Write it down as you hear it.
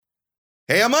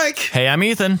Hey, I'm Mike. Hey, I'm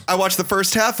Ethan. I watched the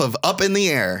first half of Up in the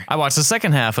Air. I watched the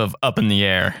second half of Up in the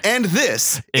Air. And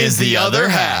this is the other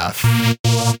half.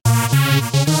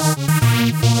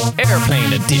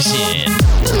 Airplane edition.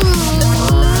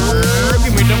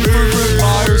 Give me the frequent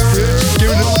fires, bitch. Give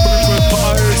me the frequent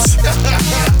fires.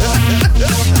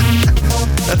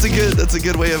 That's a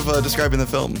good way of describing the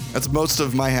film. That's most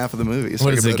of my half of the movie.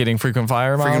 What is it? Getting frequent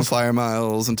flyer miles? Frequent flyer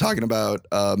miles and talking about,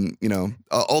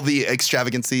 all the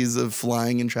extravagancies of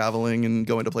flying and traveling and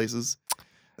going to places.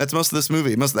 That's most of this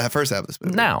movie. Most of the first half of this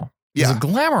movie. Now, Yeah. does it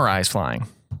glamorize flying?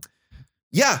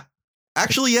 Yeah.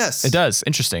 Actually, yes. It does.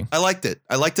 Interesting. I liked it.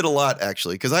 I liked it a lot,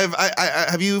 actually, because I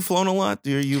have you flown a lot? Are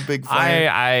you a big flyer?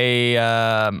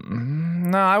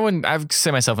 No, I wouldn't. I would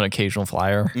say myself an occasional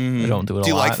flyer. Mhm. I don't do it a lot.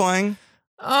 Do you like flying?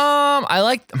 I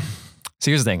like.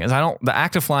 So here's the thing: is the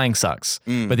act of flying sucks,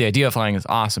 but the idea of flying is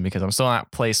awesome because I'm still in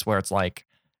that place where it's like,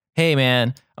 hey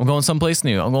man, I'm going someplace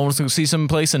new. I'm going to see some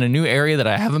place in a new area that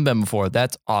I haven't been before.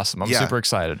 That's awesome. I'm super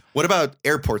excited. What about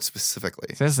airports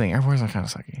specifically? So that's the thing. Airports are kind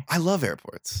of sucky. I love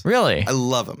airports. Really? I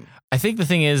love them. I think the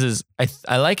thing is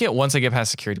I like it once I get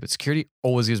past security, but security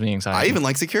always gives me anxiety. I even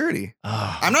like security.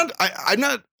 Ugh. I'm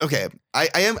not okay.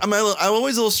 I'm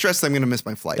always a little stressed that I'm going to miss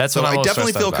my flight. That's so what I'm I most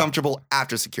definitely stressed feel about. comfortable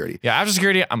after security. Yeah, after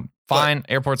security, I'm fine.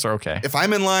 Airports are okay. If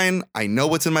I'm in line, I know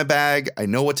what's in my bag. I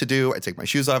know what to do. I take my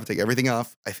shoes off. I take everything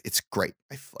off. It's great.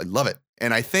 I love it.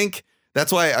 And I think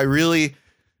that's why I really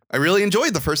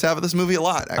enjoyed the first half of this movie a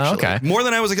lot, actually. Okay. More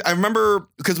than I remember,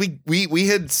 because we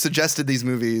had suggested these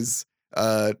movies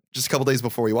just a couple days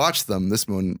before we watched them, this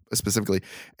one specifically.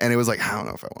 And it was like, I don't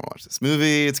know if I want to watch this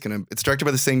movie. It's directed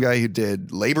by the same guy who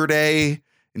did Labor Day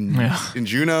in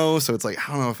Juno. So it's like,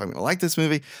 I don't know if I'm going to like this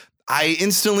movie. I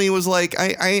instantly was like,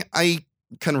 I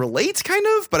can relate kind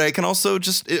of, but I can also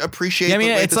just appreciate the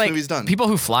way this movie's done. People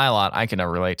who fly a lot, I can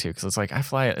never relate to because it's like I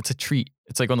fly. It's a treat.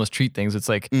 It's like one of those treat things. It's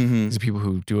like these are people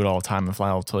who do it all the time and fly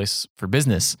all the place for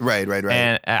business. Right.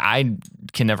 And I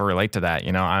can never relate to that.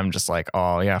 You know, I'm just like,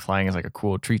 oh yeah, flying is like a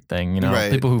cool treat thing. You know,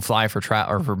 people who fly for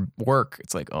or for work,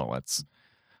 it's like, oh,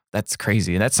 that's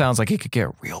crazy. And that sounds like it could get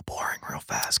real boring real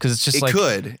fast because it's just it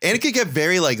could, and it could get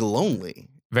very like lonely.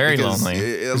 Very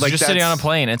lonely. Like just sitting on a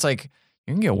plane. It's like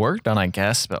you can get work done, I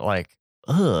guess, but like,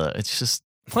 it's just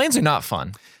planes are not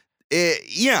fun.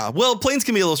 Well, planes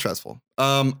can be a little stressful.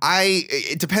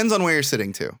 It depends on where you're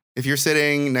sitting too. If you're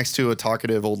sitting next to a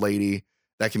talkative old lady,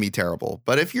 that can be terrible.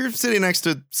 But if you're sitting next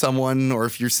to someone, or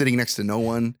if you're sitting next to no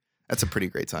one, that's a pretty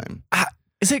great time.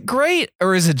 Is it great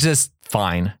or is it just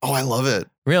fine? Oh, I love it.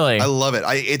 Really? I love it.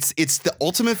 It's the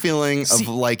ultimate feeling of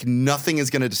like nothing is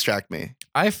going to distract me.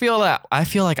 I feel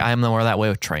like I'm more that way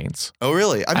with trains. Oh,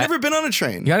 really? I've never been on a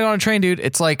train. You gotta go on a train, dude.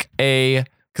 It's like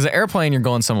because an airplane, you're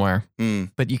going somewhere,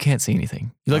 but you can't see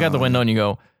anything. You look out the window and you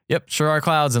go, yep, sure are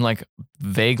clouds and like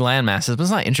vague land masses, but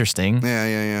it's not interesting.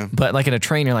 Yeah. But like in a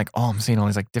train, you're like, oh, I'm seeing all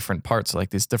these like different parts, like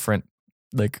these different,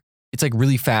 like it's like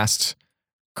really fast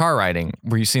car riding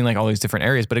where you're seeing like all these different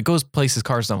areas, but it goes places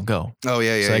cars don't go. Oh,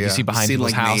 yeah. So like you see behind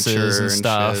people's like houses and shit.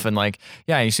 stuff, and like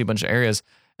you see a bunch of areas,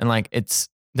 and like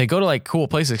they go to like cool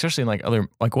places, especially in like other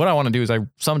like what I want to do is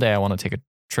someday I want to take a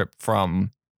trip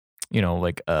from, you know,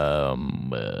 like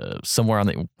somewhere on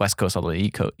the West Coast all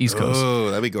the East Coast. Oh,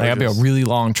 that'd be gorgeous. Like, that'd be a really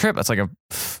long trip. That's like a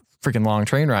freaking long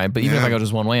train ride. But even if I go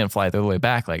just one way and fly the other way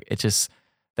back, like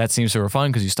that seems super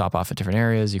fun because you stop off at different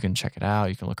areas, you can check it out,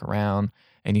 you can look around,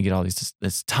 and you get all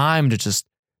this time to just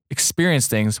experience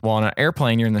things. While on an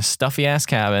airplane, you're in this stuffy ass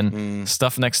cabin,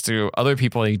 stuff next to other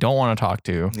people that you don't want to talk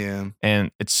to. Yeah. And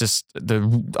it's just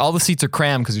all the seats are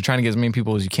crammed because you're trying to get as many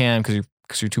people as you can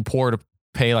because you're too poor to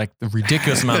pay like the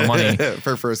ridiculous amount of money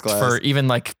for first class, for even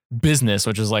like business,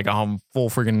 which is like full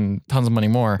freaking tons of money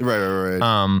more.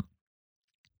 Right.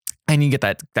 And you get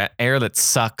that air that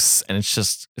sucks, and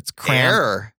it's cramped.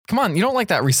 Air. Come on, you don't like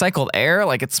that recycled air?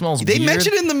 Like it smells They weird.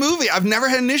 mentioned it in the movie. I've never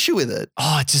had an issue with it.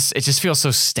 Oh, it just feels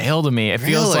so stale to me. It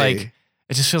feels like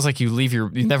you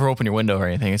never open your window or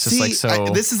anything. It's just like so.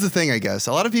 This is the thing, I guess.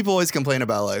 A lot of people always complain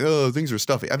about like, oh, things are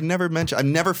stuffy. I've never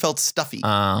felt stuffy.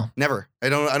 Never. I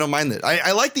don't mind it.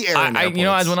 I like the air. When I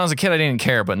was a kid, I didn't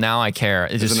care, but now I care.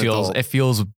 It just feels.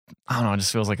 I don't know. It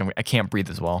just feels like I can't breathe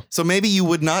as well. So maybe you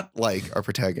would not like our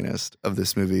protagonist of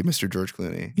this movie, Mr. George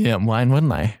Clooney. Yeah, why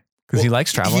wouldn't I? Because he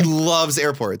likes traveling. He loves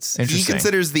airports. He Interesting.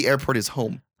 considers the airport his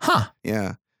home. Huh.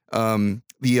 Yeah. So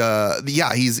do you know what he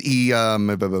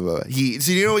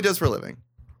does for a living?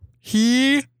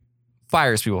 He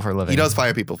fires people for a living. He does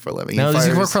fire people for a living. Does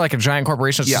he work for like a giant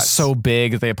corporation that's just so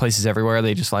big that they have places everywhere?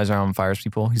 They just flies around and fires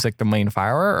people. He's like the main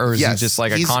firer, or is he just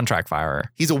like a contract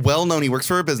firer? He's a well-known. He works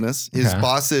for a business. His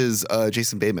boss is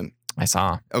Jason Bateman. I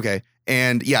saw. Okay,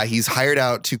 and yeah, he's hired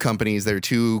out to companies. There are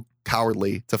two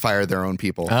cowardly to fire their own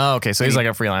people. Oh, okay. So he's like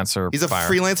a freelancer. He's a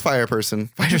freelance fire person.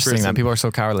 Interesting that people are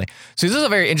so cowardly. So this is a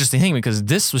very interesting thing because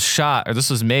this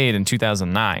was made in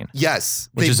 2009. Yes.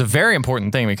 Which is a very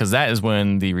important thing because that is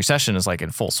when the recession is like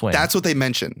in full swing. That's what they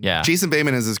mentioned. Yeah. Jason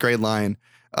Bateman has this great line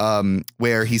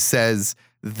where he says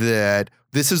that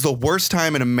this is the worst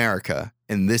time in America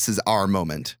and this is our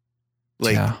moment.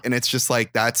 Like, and it's just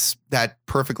like that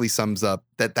perfectly sums up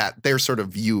that their sort of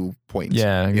viewpoint.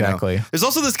 Yeah, exactly. You know? There's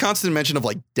also this constant mention of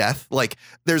like death. Like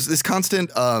there's this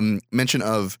constant mention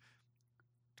of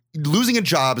losing a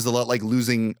job is a lot like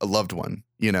losing a loved one.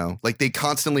 You know, like they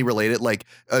constantly relate it. Like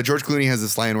George Clooney has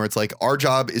this line where it's like, our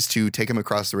job is to take him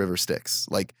across the river Styx.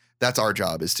 Like that's our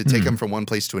job, is to take him from one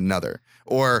place to another.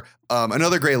 Or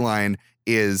another great line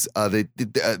is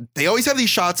they always have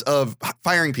these shots of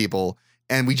firing people.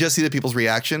 And we just see the people's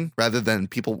reaction rather than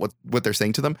people what they're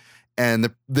saying to them.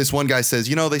 And this one guy says,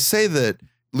 you know, they say that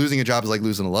losing a job is like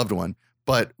losing a loved one.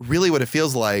 But really what it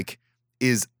feels like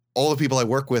is all the people I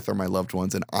work with are my loved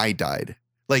ones and I died.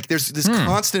 Like there's this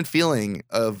constant feeling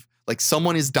of like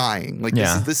someone is dying. Like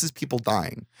this is people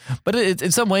dying. But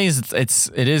in some ways,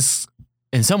 it is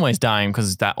in some ways dying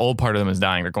because that old part of them is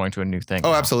dying. They're going to a new thing.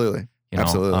 Oh, absolutely. You know,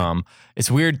 absolutely.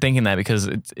 It's weird thinking that because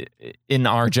it's in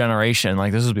our generation,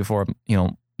 like this was before, you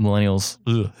know, millennials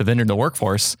have entered the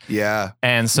workforce. Yeah.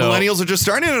 And so millennials are just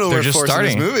starting into the workforce in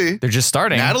this movie. They're just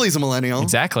starting. Natalie's a millennial.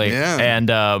 Exactly. Yeah.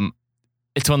 And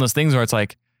it's one of those things where it's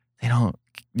like, they don't,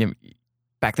 you know,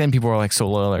 back then people were like so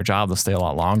loyal to their job, they'll stay a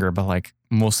lot longer. But like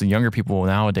most of the younger people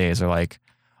nowadays are like,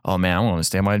 oh man, I want to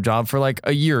stay at my job for like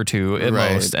a year or two at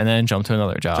most, and then jump to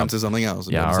another job. Jump to something else.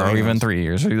 Yeah, or even 3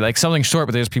 years. Or like something short,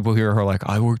 but there's people here who are like,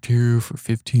 I worked here for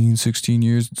 15, 16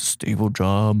 years. It's a stable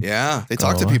job. Yeah, they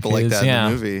talk to people like that in the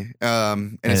movie.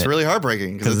 And it's really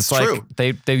heartbreaking because it's true.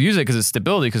 Like, they use it because it's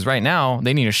stability, because right now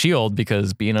they need a shield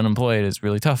because being unemployed is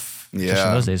really tough. Yeah. Especially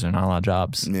in those days, there are not a lot of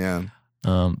jobs. Yeah.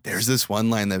 There's this one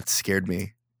line that scared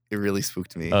me. It really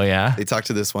spooked me. Oh, yeah? They talk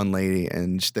to this one lady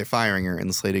and they're firing her, and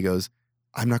this lady goes,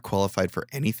 I'm not qualified for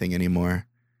anything anymore.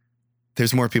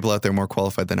 There's more people out there more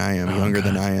qualified than I am, younger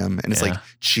than I am. And it's like,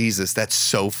 Jesus, that's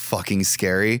so fucking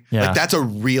scary. Yeah. Like that's a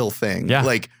real thing. Yeah.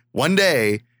 Like one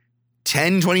day,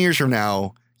 10, 20 years from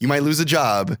now, you might lose a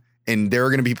job and there are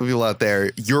going to be people out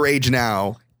there your age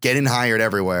now getting hired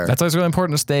everywhere. That's why it's really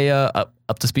important to stay up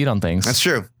to speed on things. That's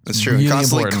true. That's true.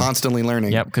 Really Constantly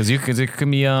learning. Yep, because it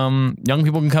can be young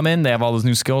people can come in, they have all those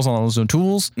new skills on all those new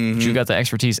tools, but you got the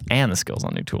expertise and the skills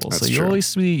on new tools. That's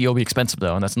so you'll be expensive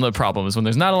though, and that's another problem is when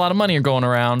there's not a lot of money going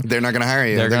around. They're not going to hire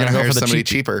you. They're going to hire somebody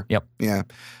cheaper. Yep. Yeah.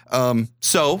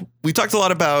 So we talked a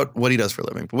lot about what he does for a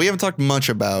living, but we haven't talked much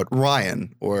about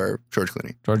Ryan or George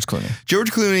Clooney.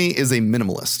 George Clooney is a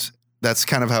minimalist. That's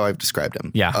kind of how I've described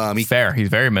him. Yeah, fair. He's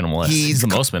very minimalist. He's the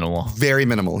most minimal. Very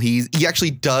minimal. He actually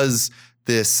does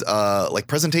this like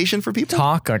presentation for people.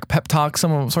 Like pep talk,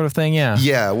 some sort of thing. Yeah.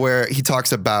 Yeah, where he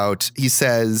talks about, he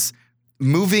says,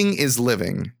 moving is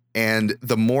living, and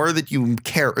the more that you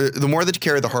care,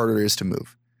 the harder it is to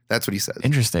move. That's what he says.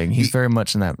 Interesting. He's very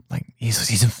much in that, like,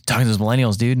 he's talking to those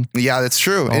millennials, dude. Yeah, that's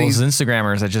true. All those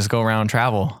Instagrammers that just go around and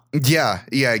travel. Yeah,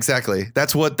 exactly.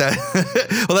 That's what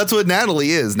that's what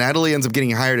Natalie is. Natalie ends up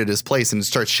getting hired at his place and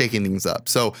starts shaking things up.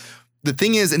 So the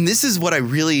thing is, and this is what I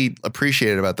really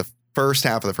appreciated about the first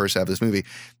half of this movie,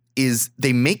 is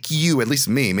they make you, at least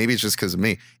me, maybe it's just because of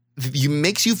me,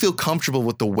 makes you feel comfortable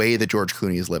with the way that George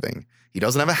Clooney is living. He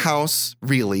doesn't have a house,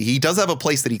 really. He does have a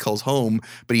place that he calls home,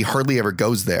 but he hardly ever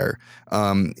goes there.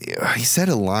 He said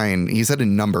a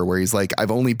number where he's like, I've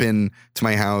only been to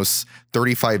my house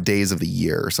 35 days of the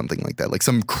year or something like that, like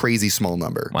some crazy small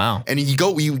number. Wow. And he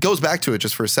goes back to it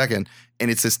just for a second, and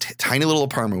it's this tiny little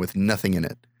apartment with nothing in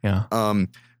it. Yeah.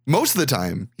 Most of the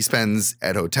time, he spends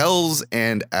at hotels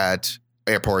and at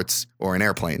airports or in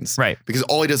airplanes. Right. Because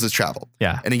all he does is travel.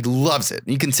 Yeah. And he loves it.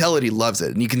 And you can tell that he loves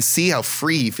it. And you can see how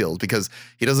free he feels because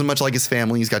he doesn't much like his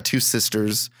family. He's got two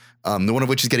sisters, the one of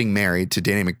which is getting married to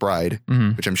Danny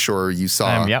McBride, which I'm sure you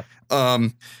saw. Yep.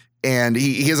 And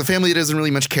he has a family he doesn't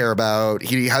really much care about.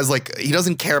 He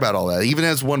doesn't care about all that. He even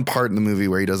has one part in the movie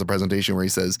where he does a presentation where he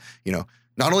says, you know,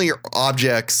 not only are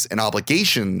objects and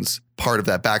obligations part of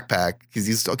that backpack, because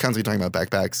he's still constantly talking about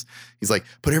backpacks. He's like,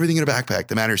 put everything in a backpack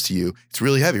that matters to you. It's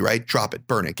really heavy, right? Drop it,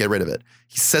 burn it, get rid of it.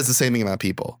 He says the same thing about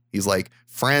people. He's like,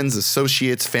 friends,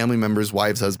 associates, family members,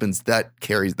 wives, husbands, that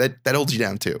holds you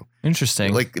down too.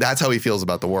 Interesting. Like that's how he feels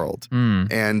about the world.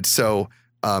 And so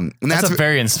and that's a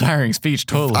very inspiring speech.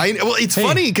 Totally. It's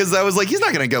funny because I was like, he's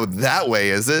not going to go that way,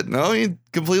 is it? No, he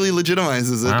completely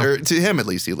legitimizes it, or to him at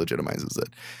least, he legitimizes it.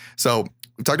 So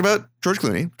we talked about George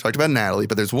Clooney, we talked about Natalie,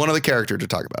 but there's one other character to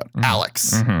talk about.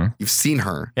 Alex. You've seen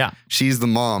her. Yeah. She's the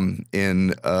mom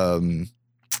in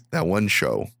that one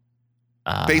show,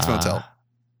 Bates Motel.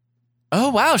 Oh,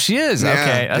 wow. She is. Yeah,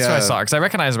 okay. That's what I yeah. saw. Because I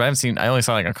recognize her, but I only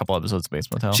saw like a couple episodes of Bates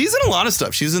Motel. She's in a lot of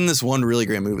stuff. She's in this one really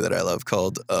great movie that I love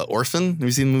called Orphan. Have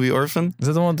you seen the movie Orphan? Is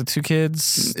that the one with the two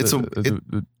kids?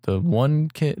 The one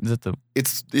kid? Is it the.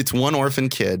 It's one orphan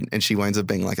kid, and she winds up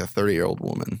being like a 30-year-old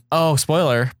woman. Oh,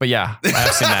 spoiler. But yeah,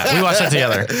 I've seen that. We watched that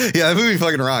together. Yeah, that movie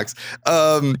fucking rocks.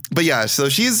 But yeah, so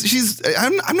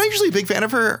I'm not usually a big fan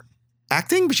of her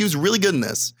acting, but she was really good in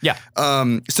this. Yeah.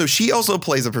 So she also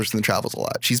plays a person that travels a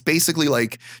lot. She's basically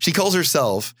like, she calls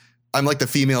herself, I'm like the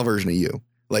female version of you.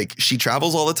 Like she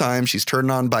travels all the time. She's turned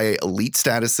on by elite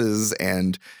statuses,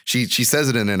 and she says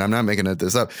it in it. I'm not making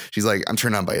this up. She's like, I'm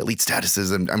turned on by elite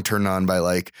statuses, and I'm turned on by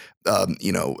like,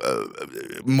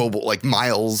 mobile, like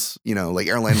miles, like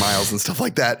airline miles and stuff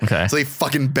like that. Okay. So they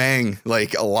fucking bang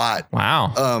like a lot.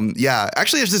 Wow. Yeah.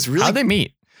 Actually, there's this really. How'd they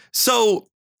meet? So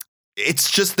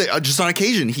it's just on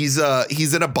occasion. He's at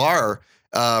a bar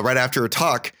right after a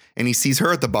talk, and he sees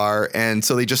her at the bar, and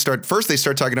so they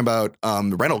start talking about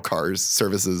rental cars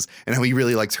services and how he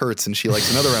really likes Hertz and she likes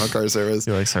another rental car service.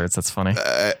 He likes Hertz. That's funny.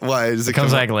 Why does it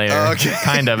comes back later? Okay.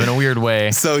 Kind of in a weird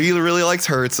way. So he really likes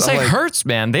Hertz. It's like Hertz,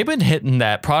 man. They've been hitting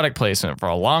that product placement for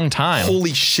a long time.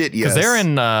 Holy shit, yes. Because they're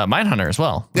in Mindhunter as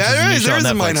well. Yeah, there is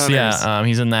in Mindhunters. Yeah,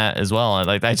 he's in that as well. And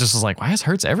like I just was like, why is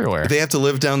Hertz everywhere? They have to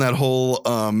live down that whole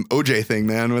OJ thing,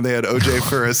 man, when they had OJ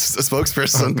for a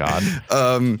spokesperson.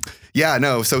 Oh, God. Yeah,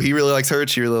 no. So he really likes her.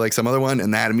 She really likes some other one,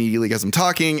 and that immediately gets him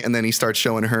talking. And then he starts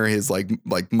showing her his like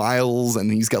miles,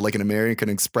 and he's got like an American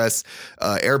Express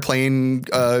airplane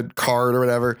card or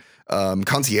whatever,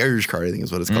 concierge card, I think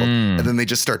is what it's called. And then they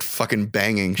just start fucking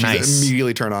banging. She's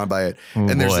immediately turned on by it.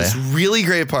 And there's this really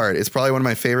great part. It's probably one of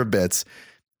my favorite bits.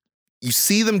 You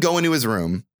see them go into his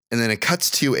room, and then it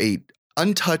cuts to a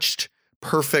untouched,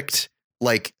 perfect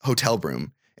like hotel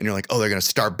room, and you're like, oh, they're gonna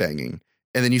start banging.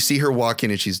 And then you see her walk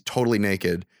in, and she's totally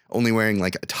naked, only wearing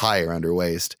like a tie around her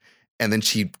waist. And then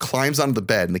she climbs onto the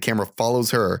bed, and the camera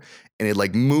follows her, and it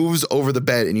like moves over the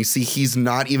bed, and you see he's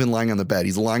not even lying on the bed.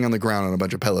 He's lying on the ground on a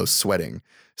bunch of pillows, sweating.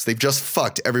 So they've just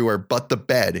fucked everywhere but the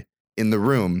bed in the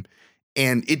room.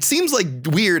 And it seems like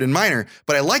weird and minor,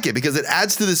 but I like it because it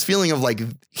adds to this feeling of like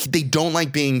they don't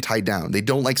like being tied down. They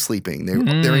don't like sleeping.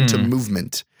 They're into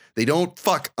movement. They don't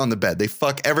fuck on the bed. They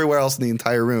fuck everywhere else in the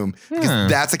entire room because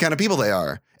that's the kind of people they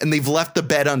are. And they've left the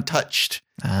bed untouched.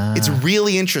 It's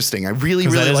really interesting. I really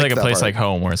like that. That is like a place part. like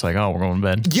home where it's like, oh, we're going to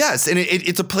bed. Yes, and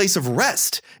it's a place of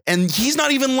rest. And he's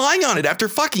not even lying on it after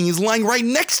fucking. He's lying right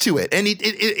next to it. And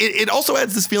it also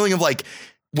adds this feeling of like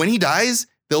when he dies,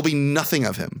 there'll be nothing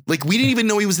of him. Like we didn't even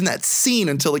know he was in that scene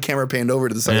until the camera panned over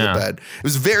to the side of the bed. It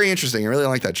was very interesting. I really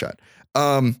like that shot.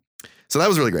 So that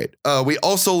was really great. We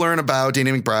also learn about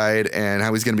Danny McBride and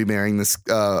how he's going to be marrying this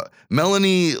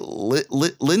Melanie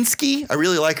Lynskey. I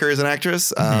really like her as an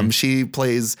actress. She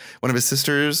plays one of his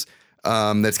sisters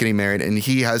that's getting married, and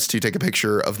he has to take a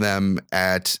picture of them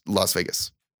at Las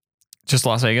Vegas. Just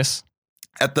Las Vegas?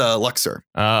 At the Luxor.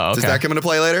 Oh, okay. Does that come into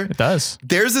play later? It does.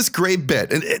 There's this great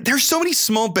bit, and there's so many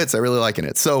small bits I really like in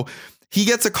it. So he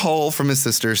gets a call from his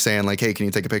sister saying like, hey, can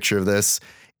you take a picture of this?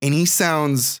 And he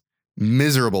sounds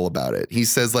miserable about it. He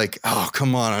says like, oh,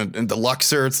 come on. And the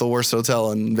Luxor, it's the worst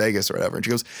hotel in Vegas or whatever. And she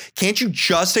goes, can't you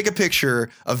just take a picture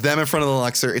of them in front of the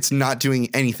Luxor? It's not doing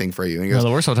anything for you. And he goes,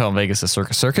 the worst hotel in Vegas is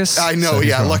Circus Circus. I know. So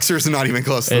yeah. Luxor's not even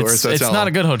close to the worst hotel. It's not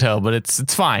a good hotel, but it's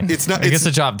fine. It gets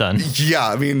the job done. Yeah.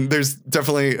 I mean, there's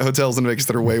definitely hotels in Vegas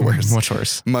that are way worse. Much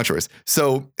worse. Much worse.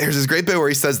 So there's this great bit where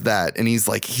he says that, and he's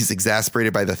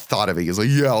exasperated by the thought of it. He's like,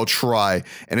 yeah, I'll try.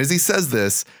 And as he says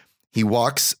this, he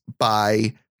walks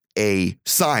by a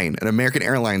sign, an American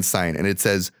Airlines sign, and it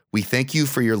says, we thank you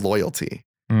for your loyalty.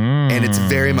 And it's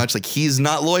very much like he's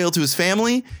not loyal to his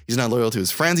family. He's not loyal to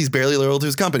his friends. He's barely loyal to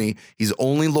his company. He's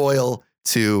only loyal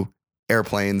to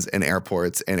airplanes and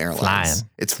airports and airlines. Flying.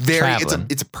 It's very,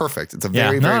 it's perfect. It's a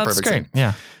very perfect great. scene.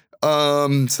 Yeah.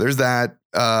 So there's that.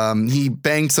 He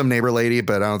banged some neighbor lady,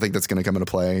 but I don't think that's going to come into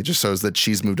play. It just shows that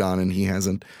she's moved on and he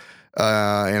hasn't.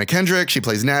 Anna Kendrick, she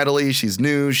plays Natalie. She's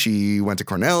new. She went to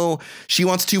Cornell. She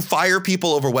wants to fire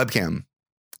people over webcam.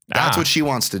 That's what she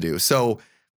wants to do. So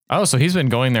he's been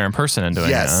going there in person and doing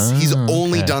it. Yes, he's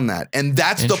only done that. And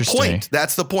that's the point.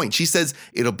 That's the point. She says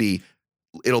it'll be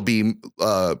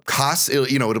cost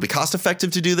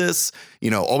effective to do this.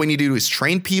 All we need to do is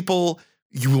train people.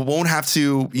 You won't have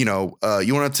to, you won't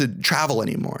have to travel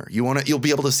anymore. You'll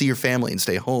be able to see your family and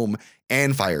stay home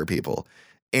and fire people.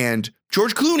 And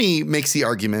George Clooney makes the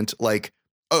argument like,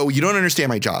 oh, you don't understand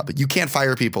my job. You can't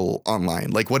fire people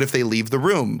online. Like, what if they leave the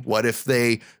room? What if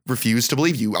they refuse to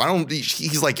believe you?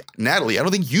 He's like, Natalie, I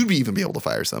don't think you'd even be able to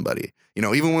fire somebody. You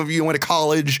know, even when you went to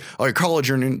college or you're college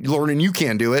learning, you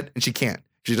can do it. And she can't.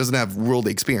 She doesn't have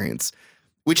worldly experience,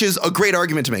 which is a great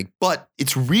argument to make. But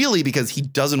it's really because he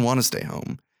doesn't want to stay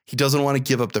home. He doesn't want to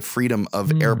give up the freedom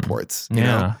of airports. You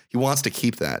know, he wants to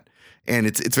keep that. And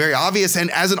it's very obvious. And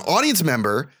as an audience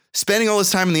member, spending all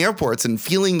this time in the airports and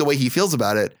feeling the way he feels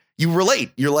about it, you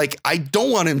relate. You're like, I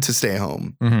don't want him to stay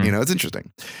home. Mhm. You know, it's interesting.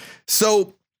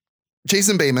 So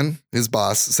Jason Bateman, his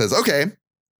boss, says, okay,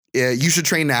 you should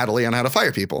train Natalie on how to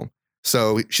fire people.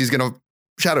 So she's going to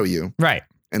shadow you. Right.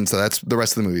 And so that's the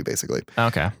rest of the movie, basically.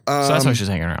 Okay. So that's why she's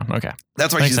hanging around. Okay.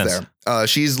 That's why Makes she's sense. there.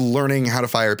 She's learning how to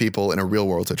fire people in a real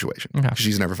world situation. Okay.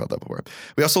 She's never felt that before.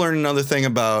 We also learned another thing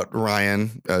about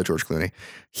Ryan, George Clooney.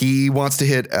 He wants to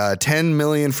hit 10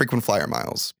 million frequent flyer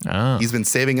miles. Oh. He's been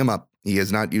saving them up. He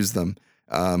has not used them.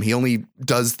 He only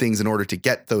does things in order to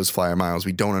get those flyer miles.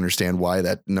 We don't understand why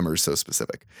that number is so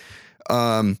specific.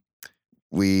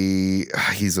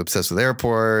 He's obsessed with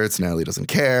airports. Natalie doesn't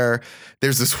care.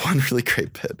 There's this one really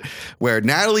great bit where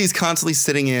Natalie's constantly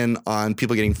sitting in on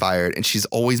people getting fired and she's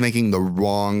always making the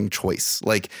wrong choice.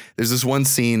 Like there's this one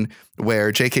scene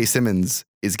where J.K. Simmons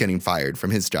is getting fired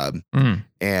from his job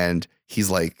and he's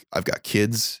like, I've got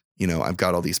kids, you know, I've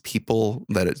got all these people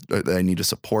that I need to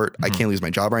support. I can't lose my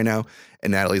job right now.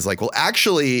 And Natalie's like, well,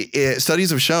 actually,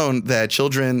 studies have shown that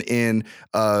children in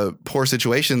poor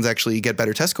situations actually get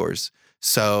better test scores.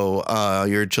 So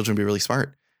your children be really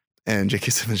smart. And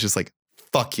J.K. Simmons is just like,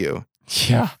 fuck you.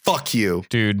 Yeah. Fuck you.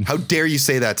 Dude. How dare you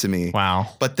say that to me? Wow.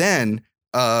 But then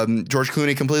George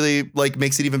Clooney completely like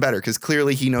makes it even better because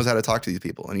clearly he knows how to talk to these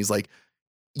people. And he's like,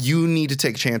 you need to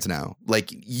take a chance now. Like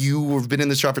you have been in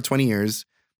this job for 20 years.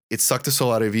 It sucked the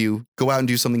soul out of you. Go out and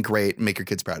do something great and make your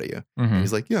kids proud of you. And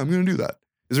he's like, yeah, I'm going to do that.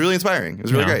 It was really inspiring. It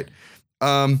was really great.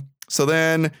 So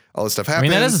then all this stuff happens. I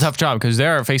mean, that is a tough job because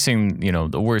they're facing, you know,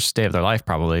 the worst day of their life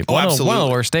probably. Oh, one of absolutely.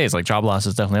 the worst days. Like job loss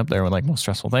is definitely up there with like most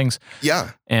stressful things.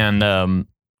 Yeah. And,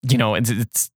 you know, it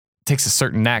takes a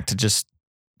certain knack to just,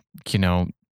 you know,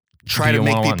 Try to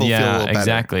make people feel a little better.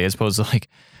 Exactly. As opposed to like,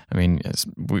 I mean,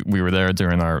 we were there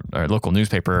during our local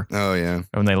newspaper. Oh, yeah.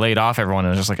 When they laid off everyone, it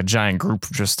was just like a giant group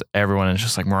of just everyone. And it's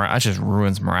just like, morale, it just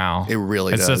ruins morale. It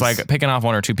really It's does. just like picking off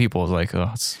one or two people is like, oh,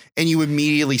 it's And you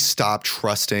immediately stop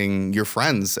trusting your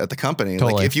friends at the company.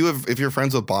 Totally. Like if you're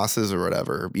friends with bosses or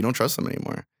whatever, you don't trust them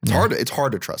anymore. It's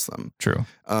hard to trust them. true.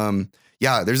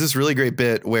 Yeah, there's this really great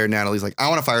bit where Natalie's like, I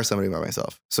want to fire somebody by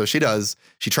myself. So she does.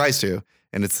 She tries to.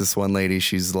 And it's this one lady.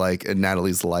 She's like, and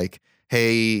Natalie's like,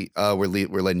 hey, we're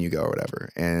letting you go or whatever.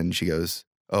 And she goes,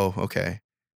 oh, okay.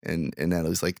 And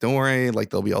Natalie's like, don't worry. Like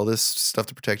there'll be all this stuff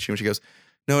to protect you. And she goes,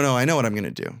 no, I know what I'm going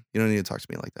to do. You don't need to talk to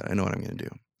me like that. I know what I'm going to do.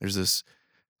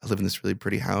 I live in this really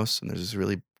pretty house and there's this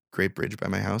really great bridge by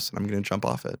my house and I'm going to jump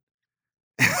off it.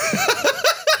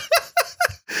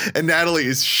 And Natalie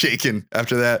is shaken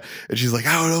after that. And she's like,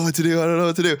 I don't know what to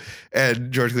do.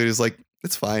 And George Clooney is like,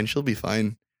 it's fine. She'll be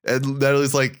fine. And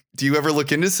Natalie's like, do you ever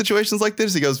look into situations like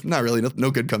this? He goes, not really. No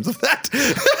good comes of that.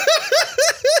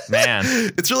 Man.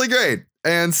 It's really great.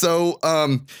 And so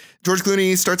George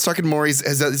Clooney starts talking more.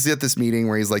 He's at this meeting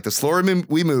where he's like, the slower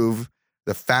we move,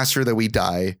 the faster that we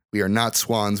die. We are not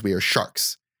swans. We are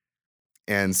sharks.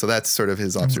 And so that's sort of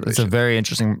his observation. It's a very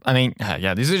interesting. I mean,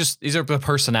 yeah, these are the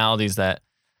personalities that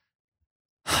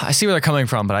I see where they're coming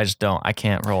from, but I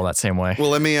can't roll that same way. Well,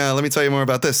 let me tell you more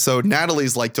about this. So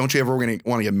Natalie's like, don't you ever want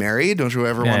to get married? Don't you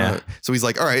ever want to? Yeah. So he's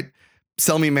like, all right,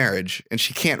 sell me marriage. And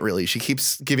she can't really. She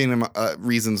keeps giving him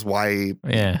reasons why,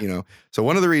 Yeah. you know. So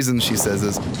one of the reasons she says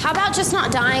is, How about just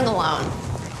not dying alone?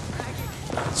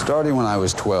 Starting when I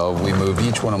was 12, we moved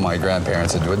each one of my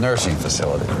grandparents into a nursing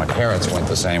facility. My parents went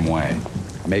the same way.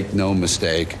 Make no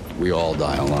mistake, we all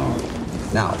die alone.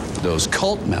 Now, those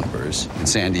cult members in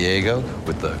San Diego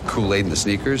with the Kool-Aid and the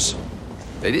sneakers,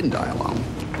 they didn't die alone.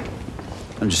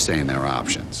 I'm just saying there are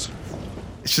options.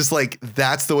 it's just like,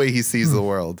 that's the way he sees the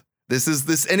world. And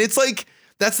it's like,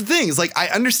 that's the thing. It's like, I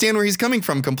understand where he's coming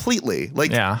from completely.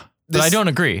 Like, Yeah. But I don't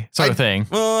agree, sort of thing.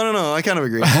 Well, I don't know. I kind of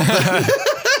agree.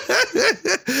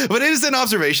 But it is an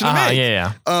observation to make.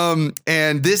 Yeah.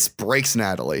 And this breaks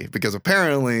Natalie because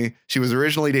apparently she was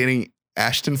originally dating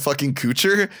Ashton fucking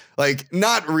Kutcher. Like,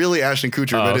 not really Ashton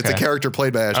Kutcher, but it's a character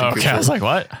played by Ashton Kutcher. I was like,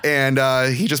 what?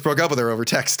 And he just broke up with her over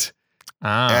text.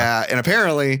 Ah. And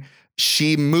apparently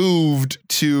she moved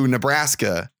to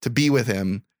Nebraska to be with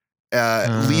him,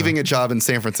 leaving a job in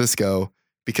San Francisco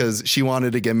because she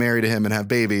wanted to get married to him and have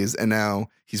babies. And now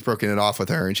he's broken it off with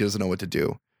her and she doesn't know what to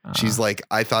do. She's like,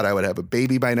 I thought I would have a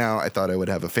baby by now. I thought I would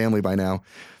have a family by now.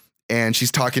 and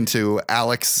she's talking to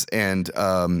Alex and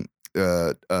George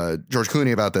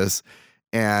Clooney about this,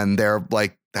 and they're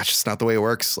like, that's just not the way it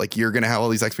works. Like, you're going to have all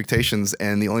these expectations,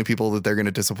 and the only people that they're going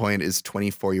to disappoint is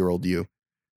 24-year-old you.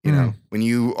 You know, when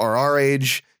you are our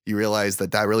age, you realize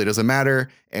that really doesn't matter.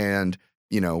 And,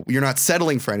 you know, you're not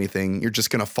settling for anything. You're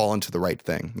just going to fall into the right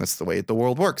thing. That's the way the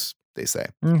world works, they say.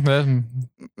 I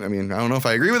mean, I don't know if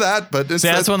I agree with that, but that's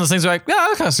one of those things where like, yeah,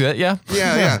 I kind of see that. Yeah.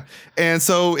 Yeah. And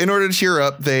so in order to cheer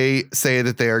up, they say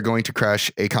that they are going to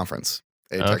crash a conference.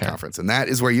 A tech confererence. And that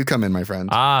is where you come in, my friend.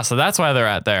 So that's why they're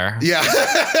at there. Yeah.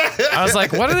 I was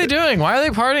like, what are they doing? Why are they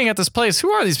partying at this place?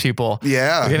 Who are these people?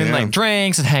 Yeah. They're getting like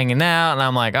drinks and hanging out. And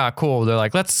I'm like, cool. They're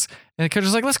like, and the coach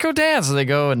is like, let's go dance. So they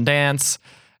go and dance.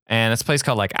 And it's a place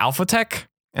called like Alpha Tech.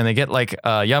 And they get like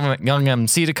young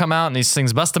MC to come out and he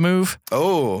sings Bust a Move.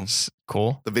 Oh. It's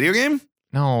cool. The video game?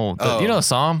 No. You know the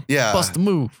song? Yeah. Bust a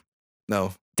Move.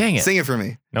 No. Dang it. Sing it for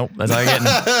me. Nope. That's all you're getting.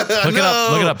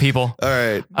 Look it up, people. All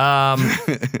right.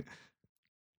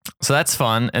 So that's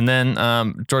fun. And then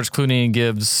George Clooney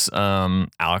gives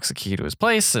Alex a key to his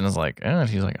place and is like,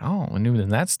 he's like, we knew in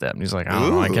that step. And he's like, I don't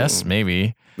know, I guess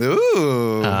maybe.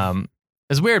 Ooh.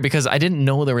 It's weird because I didn't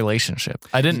know the relationship.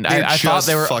 I thought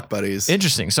they were fuck buddies.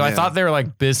 Interesting. So I thought they were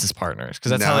like business partners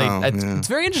because that's how they. It's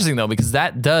very interesting though because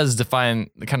that does define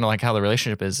kind of like how the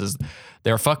relationship is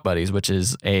they're fuck buddies, which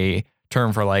is a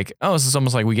term for like, this is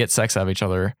almost like we get sex out of each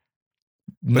other.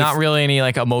 Not really any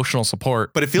like emotional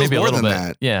support, but it feels more than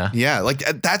that. Yeah, yeah. Like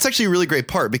that's actually a really great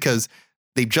part because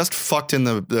they just fucked in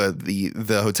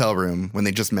the hotel room when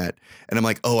they just met, and I'm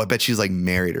like, I bet she's like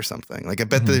married or something. Like I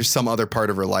bet there's some other part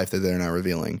of her life that they're not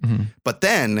revealing. But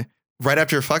then right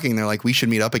after fucking, they're like, we should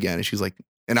meet up again, and she's like,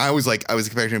 and I was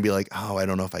expecting to be like, I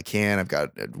don't know if I can. I've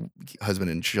got a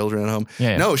husband and children at home.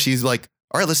 Yeah. No, she's like,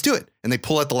 all right, let's do it, and they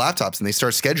pull out the laptops and they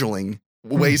start scheduling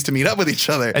ways to meet up with each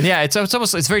other. And it's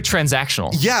very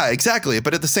transactional. Yeah, exactly.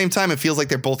 But at the same time, it feels like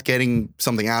they're both getting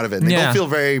something out of it. And they both feel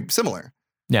very similar.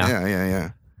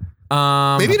 Yeah.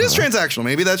 Maybe it is transactional.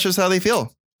 Maybe that's just how they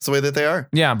feel. It's the way that they are.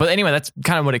 Yeah, but anyway, that's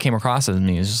kind of what it came across as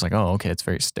me. It's just like, okay, it's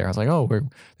very stare. I was like,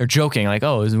 they're joking. Like,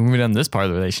 we've done this part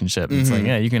of the relationship. And it's like,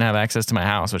 yeah, you can have access to my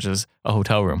house, which is a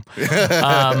hotel room.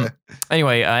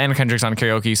 Anyway, Anna Kendrick's on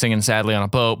karaoke singing sadly on a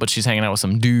boat, but she's hanging out with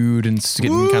some dude and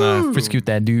getting kind of frisky with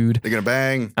that dude. They're gonna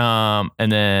bang.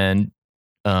 And then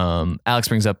Alex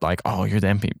brings up like, you're the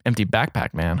empty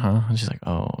backpack man, huh? And she's like,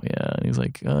 yeah. And he's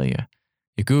like, yeah.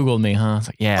 You Googled me, huh? It's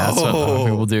like, yeah, that's what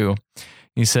people do.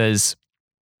 He says,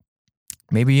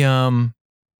 maybe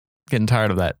getting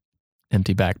tired of that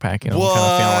empty backpack. You know, what? Kind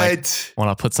of feeling like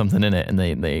want to put something in it, and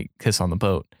they kiss on the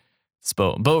boat. This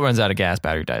boat runs out of gas,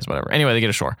 battery dies, whatever. Anyway, they get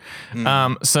ashore.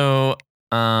 So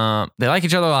they like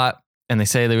each other a lot, and they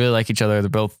say they really like each other. They're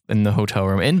both in the hotel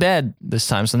room, in bed this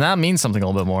time. So that means something a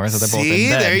little bit more. So they're both in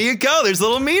bed. There you go. There's a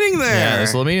little meaning there. Yeah,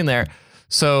 there's a little meaning there.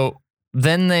 So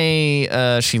then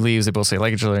she leaves. They both say they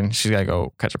like each other, and she's got to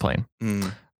go catch a plane.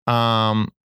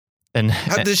 And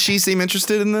how does she seem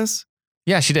interested in this?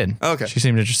 Yeah, she did. Oh, okay. She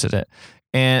seemed interested in it.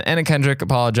 And Anna Kendrick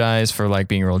apologized for like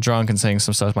being real drunk and saying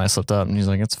some stuff might have slipped up. And he's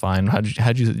like, it's fine.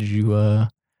 Did you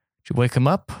wake him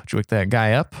up? Did you wake that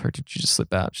guy up? Or did you just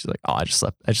slip out? She's like, I just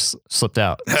slipped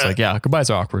out. It's like, yeah, goodbyes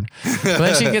are awkward. But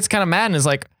then she gets kind of mad and is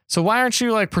like, so why aren't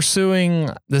you like pursuing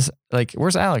this? Like,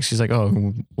 where's Alex? She's like,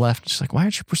 left. She's like, why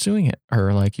aren't you pursuing it?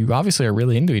 Or like, you obviously are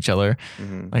really into each other.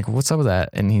 Like, what's up with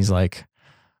that? And he's like,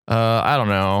 I don't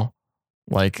know.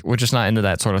 Like, we're just not into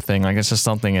that sort of thing. Like, it's just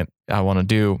something that I want to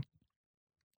do.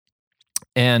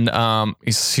 And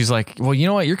she's like, well, you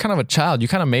know what? You're kind of a child. You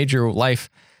kind of made your life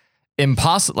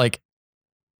impossible.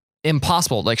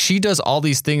 Like, she does all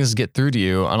these things to get through to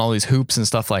you on all these hoops and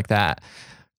stuff like that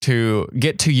to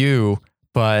get to you.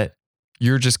 But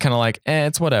you're just kind of like,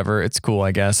 it's whatever. It's cool,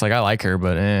 I guess. Like, I like her,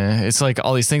 but it's like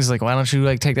all these things. Like, why don't you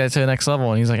like take that to the next level?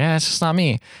 And he's like, it's just not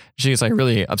me. She gets like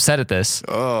really upset at this.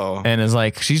 And is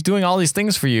like, she's doing all these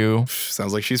things for you.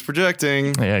 Sounds like she's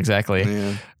projecting. Yeah, exactly.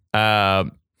 Yeah.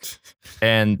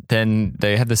 And then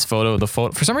they had this photo.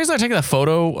 For some reason, they're taking a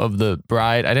photo of the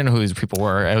bride. I didn't know who these people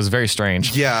were. It was very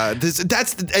strange. Yeah,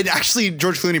 and actually,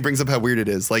 George Clooney brings up how weird it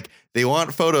is. Like, they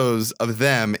want photos of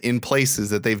them in places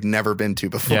that they've never been to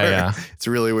before. Yeah. It's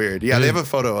really weird. Yeah, they have a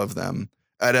photo of them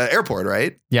at an airport,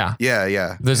 right? Yeah.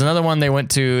 Yeah. There's another one they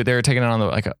went to. They were taking it on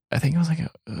I think it was like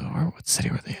what city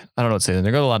were they in? I don't know what city.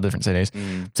 They go to a lot of different cities.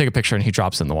 Take a picture and he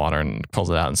drops it in the water and pulls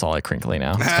it out and it's all like crinkly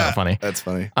now. It's kind of funny. That's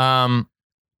funny.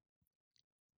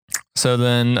 So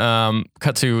then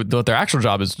cut to what their actual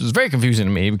job is very confusing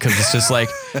to me because it's just like,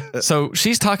 so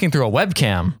she's talking through a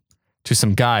webcam to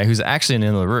some guy who's actually in the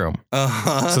other room.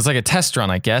 Uh-huh. So it's like a test run,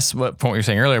 I guess, what point you were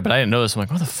saying earlier, but I didn't know this. I'm like,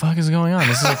 what the fuck is going on?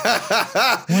 This is like,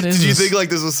 what is Did you this? think like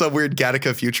this was some weird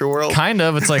Gattaca future world? Kind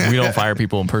of. It's like we don't fire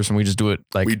people in person. We just do it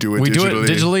like We do it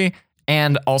digitally.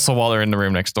 and also while they're in the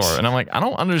room next door. And I'm like, I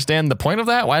don't understand the point of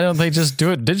that. Why don't they just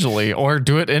do it digitally or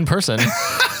do it in person?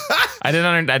 I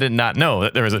did not know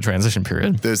that there was a transition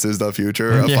period. This is the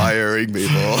future of firing people.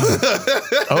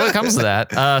 Oh, it comes to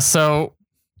that. So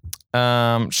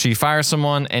she fires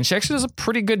someone and she actually does a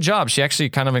pretty good job. She actually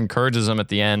kind of encourages him at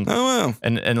the end. Oh, wow.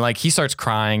 And like he starts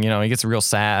crying, he gets real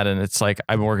sad. And it's like,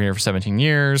 I've been working here for 17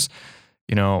 years,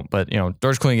 but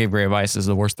George Clooney gave great advice. This is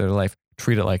the worst day of their life.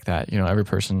 Treat it like that. Every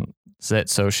person is it.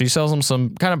 So she tells him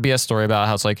some kind of BS story about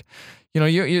how it's like,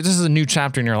 this is a new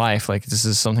chapter in your life. Like this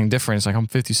is something different. It's like, I'm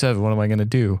 57. What am I going to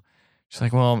do? She's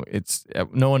like, well,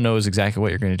 no one knows exactly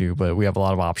what you're going to do, but we have a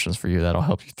lot of options for you that'll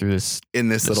help you through this In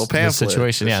this little pamphlet. this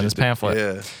situation. In this pamphlet.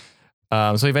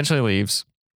 Yeah. So he eventually leaves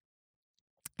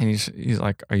and he's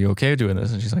like, are you okay doing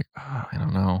this? And she's like, oh, I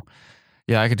don't know.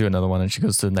 Yeah, I could do another one. And she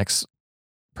goes to the next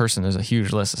person. There's a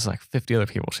huge list. It's like 50 other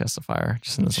people she has to fire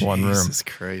just in this one room. Jesus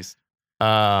Christ.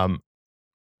 But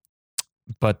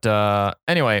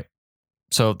anyway,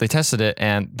 so they tested it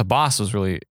and the boss was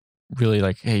really, really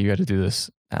like, hey, you got to do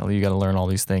this. Natalie, you got to learn all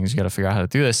these things. You got to figure out how to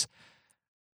do this.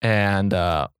 And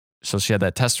so she had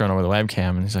that test run over the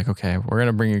webcam and he's like, okay, we're going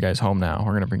to bring you guys home now.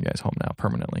 We're going to bring you guys home now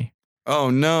permanently. Oh,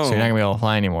 no. So you're not going to be able to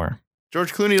fly anymore.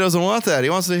 George Clooney doesn't want that. He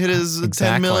wants to hit his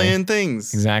 10 million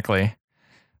things. Exactly.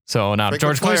 So now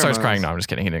George Clooney starts crying. No, I'm just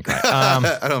kidding. He didn't cry.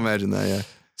 I don't imagine that, yeah.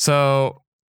 So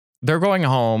they're going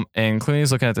home and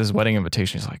Clooney's looking at this wedding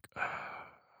invitation. He's like,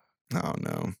 Oh,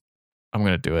 no. I'm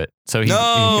going to do it. So he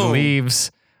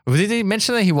leaves. Did he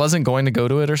mention that he wasn't going to go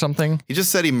to it or something? He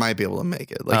just said he might be able to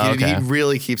make it. Like he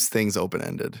really keeps things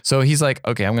open-ended. So he's like,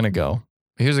 okay, I'm going to go.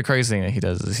 But here's the crazy thing that he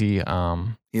does is he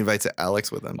invites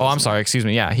Alex with him. Oh, I'm sorry. Excuse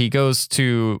me. Yeah. He goes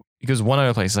one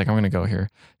other place. He's like, I'm going to go here.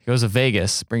 He goes to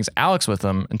Vegas, brings Alex with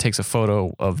him and takes a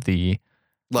photo of the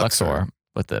Luxor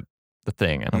with the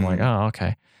thing. And I'm like, oh,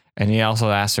 okay. And he also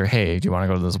asked her, hey, do you want to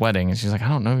go to this wedding? And she's like, I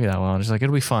don't know you that well. And she's like,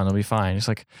 it'll be fun. It'll be fine. She's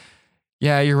like,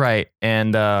 yeah, you're right.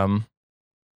 And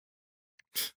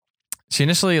she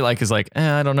initially is like,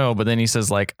 I don't know. But then he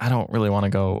says like, I don't really want to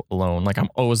go alone. Like I'm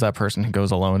always that person who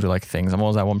goes alone to like things. I'm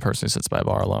always that one person who sits by a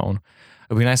bar alone.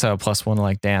 It'd be nice to have a plus one to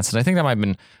like dance. And I think that might have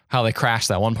been how they crashed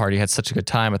that one party. He had such a good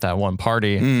time at that one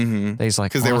party. Mm-hmm. That he's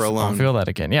like, because they were alone. I don't feel that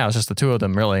again. Yeah, it was just the two of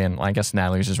them really. And I guess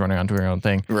Natalie was just running on doing her own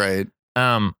thing. Right.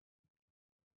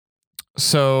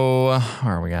 So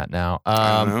where are we at now?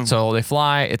 I don't know. So they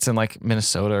fly. It's in like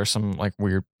Minnesota or some like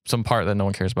weird, some part that no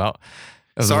one cares about.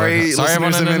 Sorry,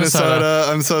 listeners in Minnesota.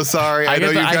 I'm so sorry. I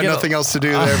know you've got nothing else to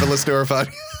do there, but listen to our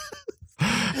podcast.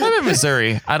 I'm in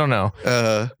Missouri. I don't know.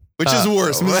 Which is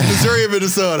worse, Missouri or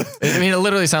Minnesota? I mean, it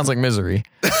literally sounds like misery.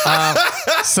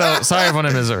 So sorry, everyone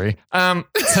in Missouri.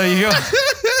 So you go.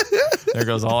 There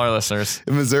goes all our listeners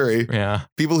in Missouri. Yeah,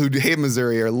 people who hate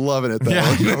Missouri are loving it though.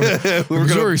 Yeah,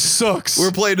 Missouri sucks.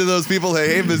 We're playing to those people that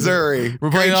hate Missouri. We're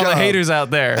playing all the haters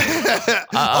out there.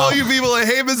 All you people that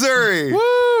hate Missouri.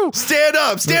 Woo! Stand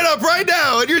up right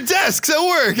now at your desks at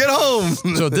work, at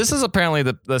home. So this is apparently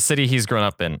the city he's grown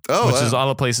up in, which is all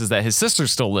the places that his sisters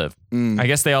still live. I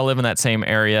guess they all live in that same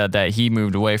area that he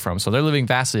moved away from. So they're living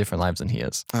vastly different lives than he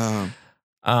is.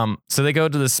 So they go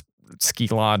to this ski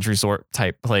lodge resort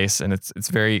type place, and it's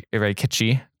very, very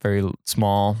kitschy, very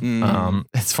small.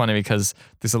 It's funny because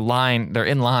there's a line, they're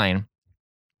in line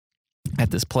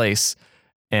at this place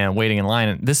and waiting in line.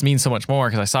 And this means so much more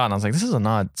because I saw it and I was like, this is an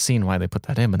odd scene why they put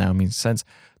that in, but now it makes sense.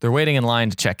 They're waiting in line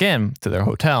to check in to their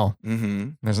hotel.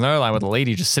 There's another line with a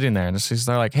lady just sitting there, and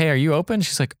they're like, hey, are you open?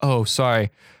 She's like, oh,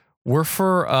 sorry. We're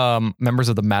for members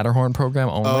of the Matterhorn program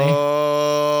only.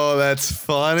 Oh, that's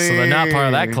funny. So they're not part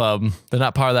of that club. They're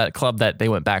not part of that club that they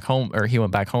went back home, or he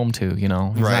went back home to, you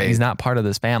know. He's not part of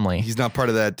this family. He's not part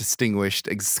of that distinguished,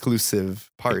 exclusive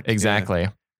part. Exactly. Yeah.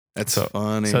 That's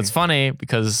funny. So it's funny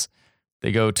because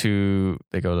they go to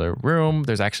their room.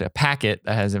 There's actually a packet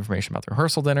that has information about the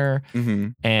rehearsal dinner.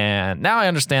 And now I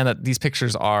understand that these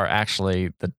pictures are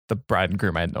actually the bride and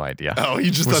groom. I had no idea. Oh, you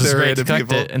just thought they were random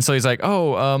people. And so he's like,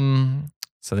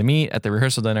 so they meet at the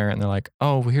rehearsal dinner and they're like,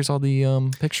 oh, well, here's all the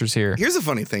pictures here. Here's a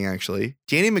funny thing, actually.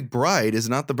 Danny McBride is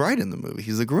not the bride in the movie.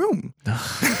 He's the groom.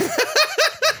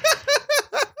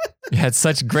 You had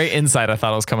such great insight. I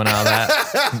thought it was coming out of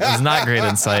that. It was not great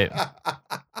insight.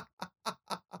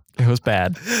 It was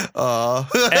bad.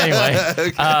 Anyway,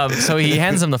 okay. So he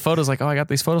hands him the photos like, oh, I got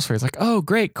these photos for you. He's like, oh,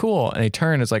 great, cool. And they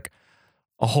turn, it's like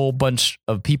a whole bunch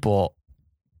of people,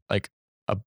 like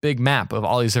big map of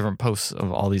all these different posts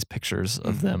of all these pictures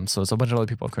of them. So it's a bunch of other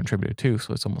people have contributed too.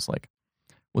 So it's almost like,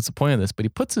 what's the point of this? But he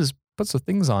puts the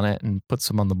things on it and puts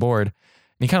them on the board. And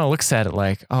he kind of looks at it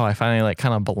like, oh, I finally like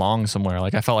kind of belong somewhere.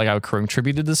 Like I felt like I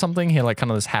contributed to something. He had like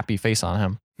kind of this happy face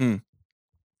on him.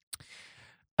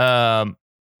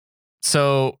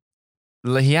 So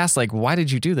he asked like, why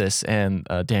did you do this? And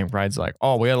Danny McBride's like,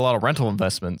 oh, we had a lot of rental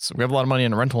investments. We have a lot of money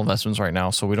in rental investments right now.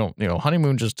 So we don't,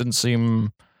 honeymoon just didn't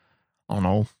seem, I don't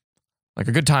know, like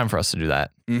a good time for us to do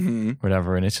that.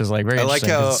 Whatever. And it's just like very interesting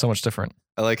because it's so much different.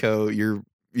 I like how you're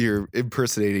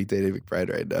impersonating Danny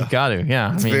McBride right now. You got to,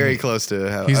 yeah. It's very close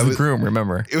to how he's the groom,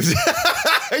 remember. It was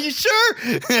Are you sure?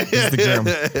 He's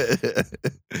the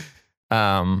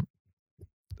groom.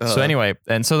 So anyway,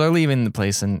 and so they're leaving the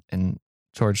place and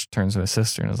George turns to his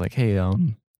sister and is like, hey,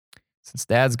 since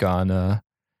Dad's gone, does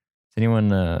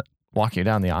anyone walk you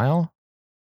down the aisle?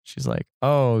 She's like,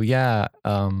 oh yeah,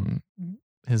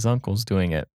 his uncle's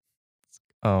doing it.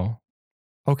 Oh,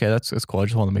 okay, that's cool. I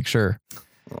just want to make sure.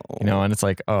 And it's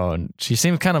like, oh, and she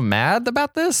seems kind of mad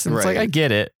about this. And it's like, I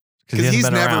get it. Because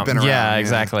he's never been around. Yeah,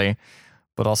 exactly.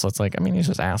 But also it's like, I mean, he's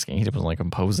just asking. He wasn't like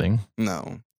imposing.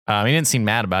 No. He didn't seem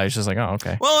mad about it. He's just like, oh,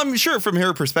 okay. Well, I'm sure from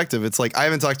her perspective, it's like, I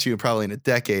haven't talked to you probably in a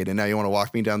decade, and now you want to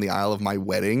walk me down the aisle of my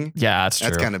wedding. Yeah, that's true.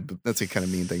 That's a kind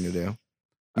of mean thing to do.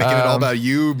 Making it all about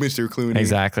you, Mr. Clooney.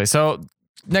 Exactly. So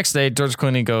next day, George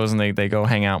Clooney goes and they go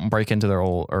hang out and break into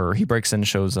he breaks in and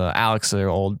shows Alex their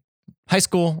old high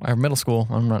school or middle school.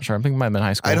 I'm not sure. I think it might have been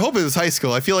high school. I'd hope it was high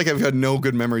school. I feel like I've had no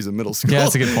good memories of middle school. Yeah,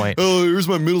 that's a good point. Oh, here's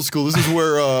my middle school. This is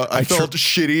where I felt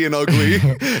shitty and ugly.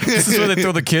 This is where they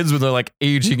throw the kids when they're like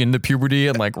aging into puberty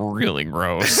and like really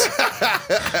gross.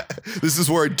 This is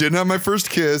where I didn't have my first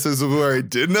kiss. This is where I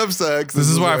didn't have sex. This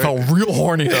is where I felt real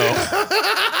horny though.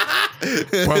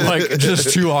 But like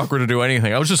just too awkward to do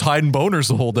anything. I was just hiding boners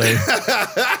the whole day.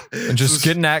 And just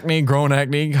getting acne, growing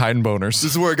acne, hiding boners.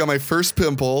 This is where I got my first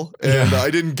pimple, and I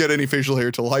didn't get any facial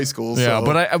hair till high school. Yeah,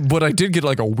 so. but I did get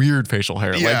like a weird facial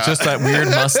hair, like just that weird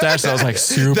mustache that was like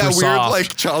super that soft. Weird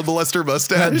like child molester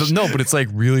mustache. No, but it's like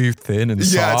really thin and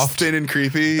soft. Yeah, it's thin and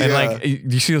creepy. And like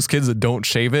you see those kids that don't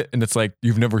shave it, and it's like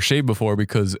you've never shaved before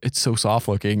because it's so soft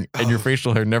looking, and your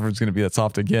facial hair never is going to be that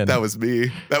soft again. That was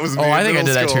me. Oh, I think I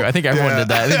did that too. I think everyone did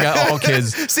that. I think all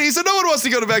kids. See, so no one wants to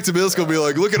go back to middle school and be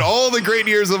like, look at all the great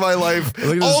years of my life.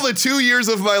 All the 2 years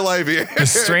of my life here. The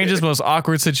strangest, most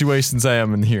awkward situations I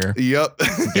am in here. Yep.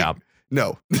 Yeah.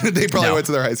 No, they probably went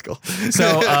to their high school.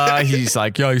 So he's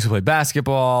like, yo, I used to play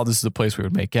basketball. This is the place we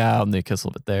would make out. And they kiss a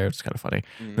little bit there. It's kind of funny.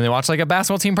 And they watch like a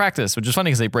basketball team practice, which is funny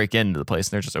because they break into the place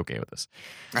and they're just okay with this.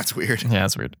 That's weird. Yeah,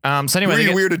 that's weird. So anyway,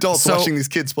 really weird adults watching these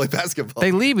kids play basketball.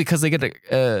 They leave because they get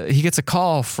he gets a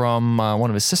call from one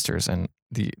of his sisters, and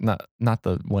not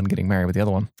the one getting married, but the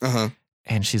other one.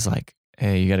 And she's like,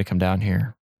 hey, you got to come down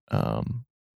here.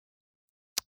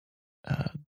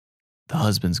 The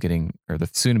husband's getting, or the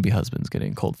soon-to-be husband's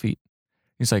getting cold feet.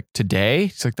 He's like, today?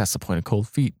 He's like, that's the point of cold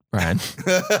feet, Brian.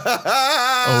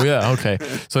 Oh, yeah, okay.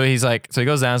 So he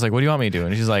goes down, he's like, what do you want me to do?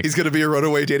 And she's like, he's going to be a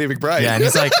runaway Danny McBride. Yeah, and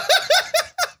he's like,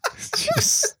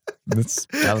 jeez,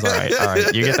 that was all right. All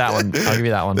right, you get that one. I'll give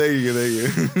you that one. Thank you.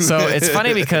 So it's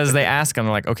funny because they ask him,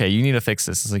 like, okay, you need to fix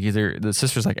this. It's like the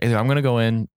sister's like, either I'm going to go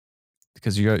in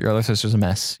because your other sister's a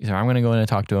mess. Either I'm going to go in and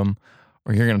talk to him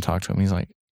or you're going to talk to him. He's like,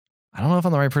 I don't know if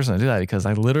I'm the right person to do that because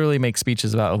I literally make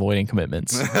speeches about avoiding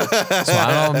commitments. So I don't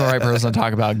know if I'm the right person to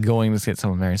talk about going to get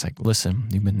someone married. It's like, listen,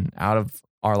 you've been out of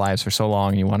our lives for so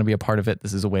long and you want to be a part of it.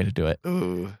 This is a way to do it.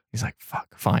 Ooh. He's like,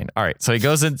 fuck, fine. All right. So he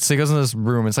goes in this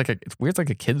room. It's weird. It's like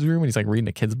a kid's room and he's like reading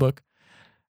a kid's book.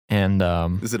 And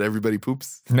is it Everybody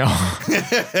Poops? No.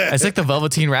 It's like the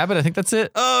Velveteen Rabbit. I think that's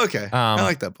it. Oh, okay. I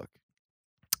like that book.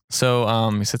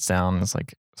 So he sits down and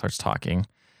starts talking.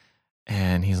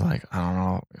 And he's like, I don't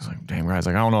know. He's like, damn, guys,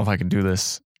 like, I don't know if I can do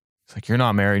this. He's like, you're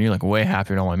not married. You're like way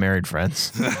happier than all my married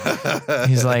friends.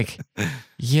 He's like,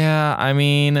 yeah, I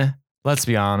mean, let's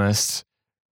be honest.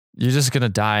 You're just going to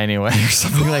die anyway or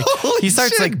something. Like he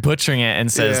starts like butchering it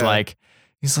and says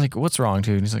he's like, what's wrong,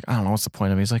 dude? And he's like, I don't know. What's the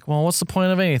point of it? He's like, well, what's the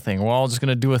point of anything? We're all just going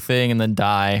to do a thing and then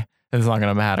die. It's not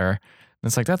going to matter. And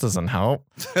it's like, that doesn't help.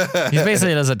 He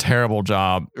basically does a terrible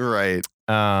job. Right.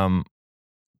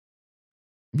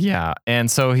 Yeah.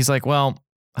 And so he's like, well,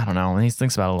 I don't know. And he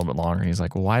thinks about it a little bit longer. He's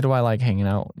like, well, why do I like hanging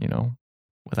out,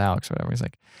 with Alex or whatever? He's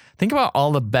like, think about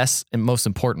all the best and most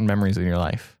important memories in your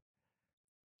life.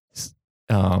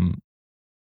 Did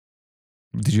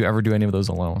you ever do any of those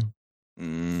alone?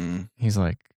 He's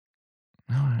like,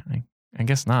 no, I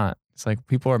guess not. It's like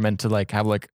people are meant to like have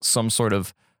like some sort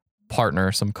of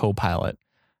partner, some co-pilot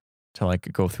to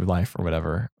like go through life or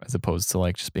whatever, as opposed to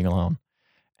like just being alone.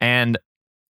 And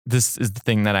this is the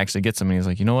thing that actually gets him. And he's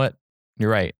like, you know what?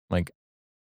 You're right. Like,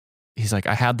 he's like,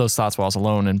 I had those thoughts while I was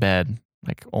alone in bed,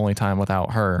 like only time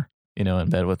without her, you know, in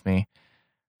bed with me.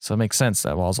 So it makes sense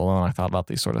that while I was alone, I thought about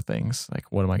these sort of things.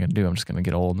 Like, what am I going to do? I'm just going to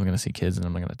get old. I'm going to see kids and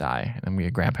I'm going to die. And I'm going to be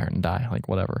a grandparent and die. Like,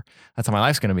 whatever. That's how my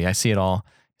life's going to be. I see it all.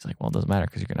 He's like, well, it doesn't matter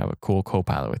because you're going to have a cool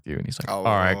co-pilot with you. And he's like, all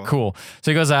right, cool.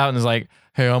 So he goes out and is like,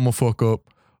 hey, I'm going to fuck up.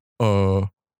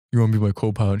 You want to be my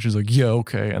co-pilot? And she's like, yeah,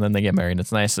 okay. And then they get married.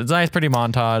 It's nice. It's a nice, pretty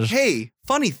montage. Hey,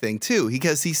 funny thing too,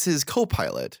 because he's his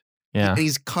co-pilot. Yeah. And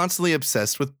he's constantly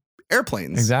obsessed with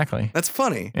airplanes. Exactly. That's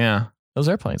funny. Yeah. Those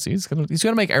airplanes. He's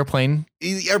gonna make airplane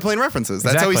references.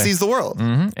 That's how he sees the world.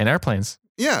 Mm-hmm. And airplanes.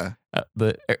 Yeah.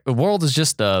 The world is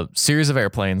just a series of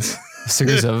airplanes. A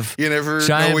series of you never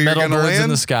giant know where metal you're gonna birds land? in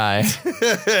the sky.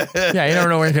 Yeah, you never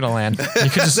know where you're gonna land. You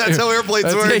could just, that's how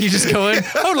airplanes work. Yeah, you just go in.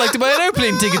 I would like to buy an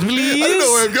airplane ticket, please. I don't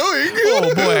know where I'm going.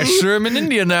 Oh boy, I sure am in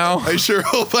India now. I sure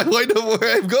hope I wind up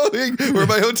where I'm going, where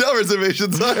my hotel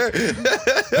reservations are.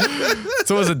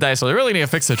 So was it dice? So they really need to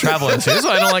fix the travel issue. That's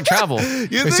why I don't like travel.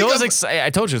 It's always I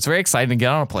told you, it's very exciting to get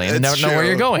on a plane and never know where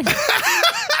you're going.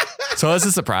 So it's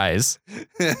a surprise.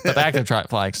 But the active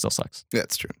flying still sucks. Yeah,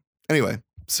 it's true. Anyway,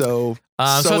 so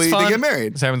it's fun. they get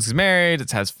married. Seven's gets married. It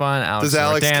has fun. Does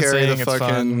Alex dancing, carry the it's fucking?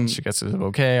 Fun. She gets a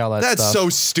bouquet. All that That's stuff. so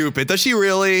stupid. Does she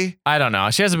really? I don't know.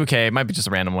 She has a bouquet. It might be just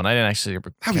a random one. I didn't actually.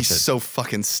 That'd be so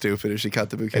fucking stupid if she cut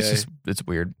the bouquet. It's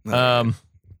weird. Okay.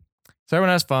 So everyone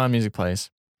has fun. Music plays.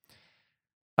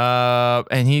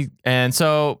 And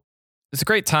so it's a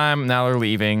great time. Now they're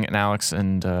leaving, and Alex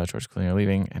and George Clooney are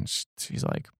leaving, and she's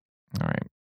like, "All right,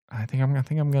 I think I'm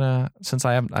gonna since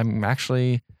I'm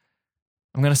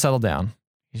gonna settle down."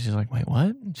 He's just like, "Wait,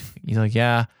 what?" He's like,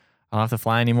 "Yeah, I don't have to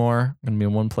fly anymore. I'm gonna be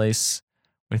in one place.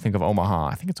 What do you think of Omaha?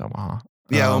 I think it's Omaha.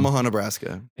 Yeah, Omaha,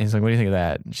 Nebraska." And he's like, "What do you think of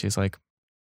that?" And she's like,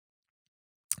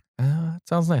 "It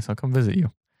sounds nice. I'll come visit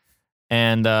you."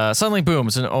 And suddenly, boom,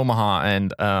 it's in Omaha,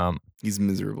 and he's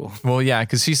miserable. Well, yeah,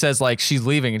 because she says like she's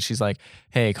leaving, and she's like,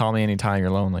 "Hey, call me anytime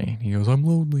you're lonely." He goes, "I'm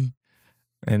lonely,"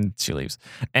 and she leaves.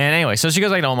 And anyway, so she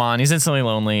goes back to Omaha, and he's instantly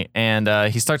lonely,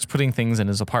 and he starts putting things in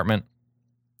his apartment.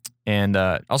 And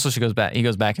also, he goes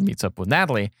back and meets up with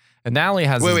Natalie, and Natalie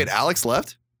has wait, Alex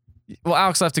left? Well,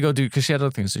 Alex left to go do because she had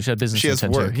other things. So she had business. She has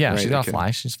work. Yeah, right, she's got to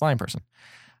fly. She's a flying person.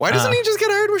 Why doesn't he just get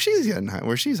hired where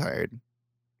she's hired?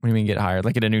 What do you mean get hired?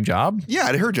 Like get a new job? Yeah,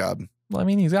 at her job. Well, I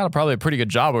mean, he's got probably a pretty good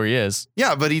job where he is.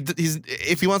 Yeah, but he's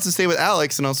if he wants to stay with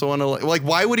Alex and also want to like,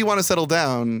 why would he want to settle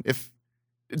down?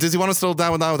 Does he want to settle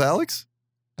down with Alex?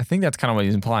 I think that's kind of what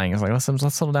he's implying. It's like let's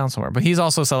settle down somewhere. But he's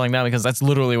also settling down because that's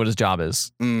literally what his job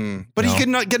is. But he could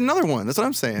not get another one. That's what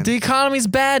I'm saying. The economy's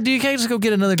bad. You can't just go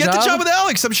get another job. Get the job with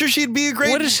Alex. I'm sure she'd be a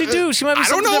great. What does she do? She might be. I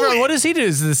don't know. Different. What does he do?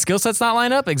 Does the skill sets not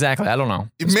line up? Exactly. I don't know.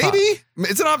 Maybe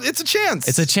it's a chance.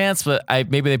 It's a chance, but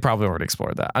maybe they probably already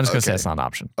explored that. I'm just gonna say it's not an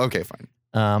option. Okay, fine.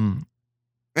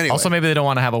 Anyway. Also, maybe they don't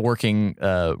want to have a working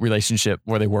relationship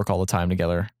where they work all the time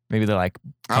together. Maybe they're like,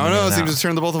 I don't know. It seems to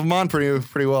turn the both of them on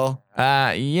pretty well.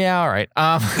 Yeah, all right.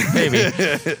 Maybe.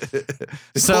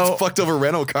 Both fucked over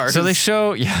rental cars. So they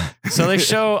show,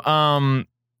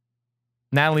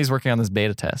 Natalie's working on this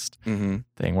beta test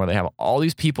thing where they have all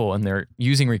these people and they're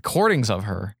using recordings of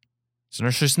her. So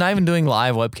they're just not even doing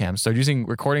live webcams. They're using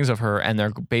recordings of her and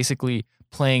they're basically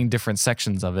playing different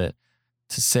sections of it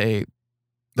to say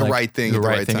the right thing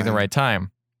at the right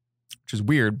time, which is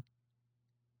weird.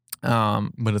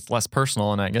 But it's less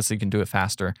personal, and I guess you can do it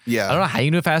faster. Yeah, I don't know how you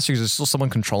can do it faster because there's still someone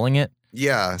controlling it.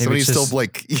 Yeah, somebody's still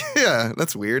like, yeah,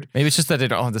 that's weird. Maybe it's just that they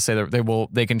don't have to say that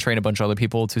they can train a bunch of other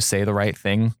people to say the right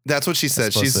thing. That's what she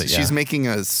said. She's making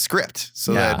a script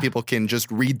so that people can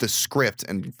just read the script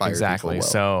and fire exactly.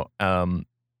 people well.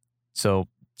 So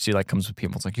she like comes with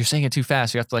people. It's like you're saying it too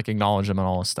fast. You have to like acknowledge them and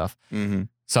all this stuff. Mm-hmm.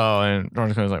 So and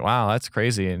George Clooney's like, wow, that's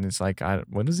crazy. And it's like,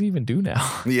 what does he even do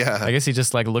now? Yeah, I guess he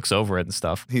just like looks over it and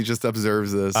stuff. He just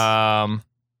observes this.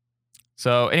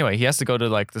 So anyway, he has to go to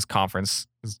like this conference,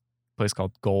 this place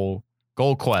called Goal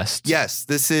Quest. Yes,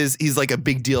 he's like a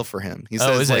big deal for him. He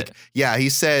says is like, it? Yeah, he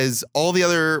says all the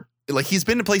other, like he's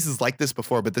been to places like this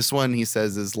before, but this one he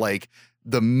says is like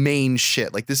the main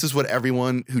shit. Like this is what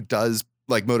everyone who does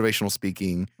like motivational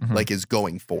speaking like is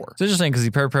going for. It's interesting because he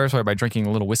prepares for it by drinking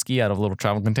a little whiskey out of little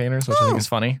travel containers, which I think is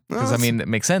funny. Because I mean, it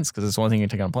makes sense because it's one thing you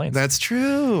take on planes. That's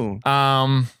true.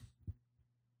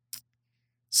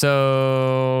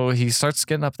 So he starts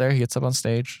getting up there. He gets up on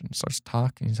stage and starts to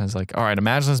talk. And he says like, all right,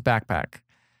 imagine this backpack.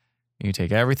 You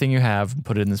take everything you have and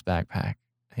put it in this backpack.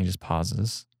 And he just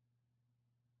pauses.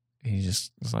 he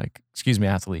just was like, excuse me,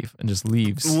 I have to leave, and just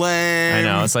leaves. Lame. I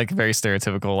know, it's like very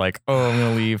stereotypical, like, oh, I'm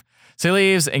gonna leave. So he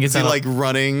leaves and gets Is he on like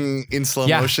running in slow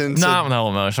yeah, motion? not in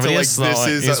slow motion, So but he like is slow, this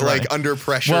he's is running. like under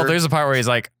pressure. Well, there's a part where he's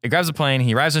like, he grabs a plane,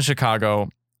 he arrives in Chicago,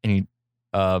 and he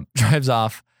drives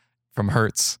off from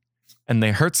Hertz. And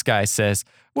the Hertz guy says,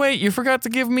 wait, you forgot to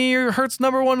give me your Hertz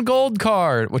 #1 gold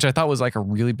card, which I thought was like a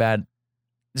really bad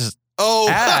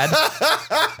ad.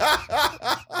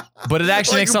 But it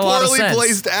actually Like makes a lot of poorly sense.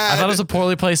 placed ad. I thought it was a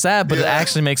poorly placed ad, but it Yeah.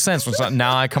 actually makes sense. So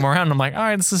now I come around and I'm like, all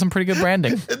right, this is some pretty good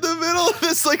branding. In the middle of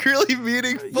this like really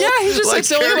meaningful. Yeah, he's just like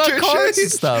telling about character cards and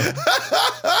change. stuff.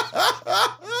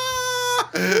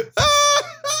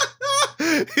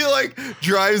 He like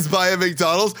drives by a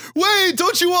McDonald's. Wait,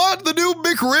 don't you want the new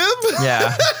McRib?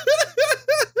 Yeah.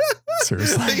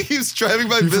 Seriously. Like he's driving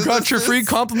by You forgot your businesses. free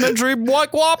complimentary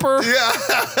Black Whopper. Yeah.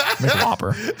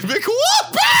 McWhopper.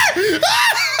 McWhopper!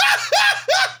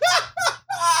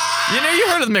 You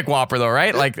heard of the McWhopper though,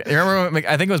 right? Like, you remember,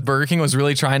 I think it was Burger King was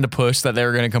really trying to push that they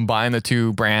were going to combine the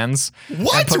two brands.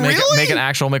 What? And make Really? an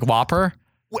actual McWhopper.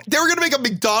 They were gonna make a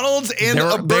McDonald's and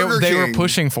a Burger They King. were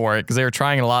pushing for it because they were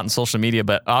trying it a lot on social media,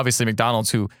 but obviously McDonald's,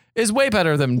 who is way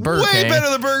better than Burger way King, better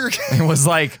than Burger King. was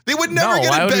like, They would never no, get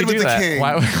why in would bed we with do the that? king.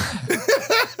 Why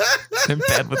would in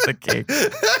bed with the king?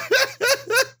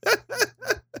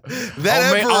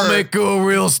 That emperor, I'll make you a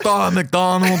real star at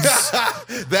McDonald's.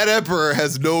 that emperor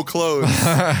has no clothes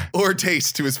or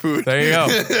taste to his food. There you go.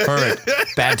 Perfect.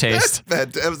 Bad taste.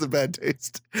 That was a bad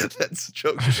taste. That's a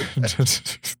joke.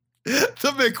 The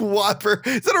McWhopper.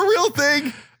 Is that a real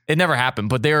thing? It never happened,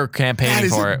 but they were That campaigning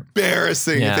is for it.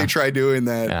 embarrassing Yeah. if they try doing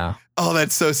that. Yeah. Oh,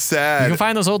 that's so You sad. can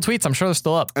find those old tweets. I'm sure they're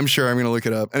still up. I'm sure I'm going to look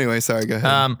it up. Anyway, sorry, go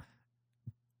ahead.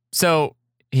 So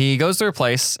he goes to her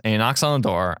place and he knocks on the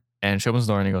door, and she opens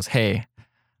the door and he goes, hey,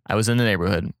 I was in the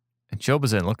neighborhood. And she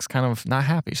opens it and looks kind of not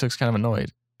happy. She looks kind of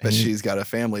annoyed. But And she's got a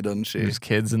family, doesn't she? there's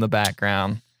kids in the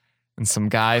background. And some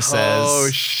guy says, Oh,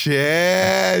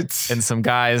 shit. and some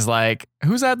guy is like,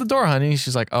 who's at the door, honey?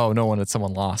 She's like, oh, no one, it's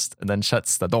someone lost. And then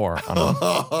shuts the door on him.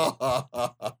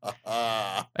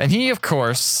 And he, of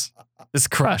course, is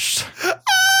crushed.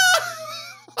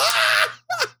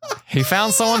 He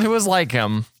found someone who was like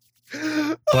him,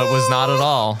 but was not at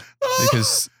all,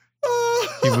 because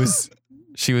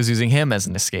she was using him as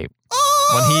an escape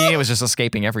when he was just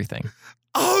escaping everything.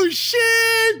 Oh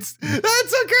shit!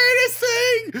 That's the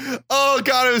greatest thing! Oh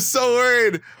god, I was so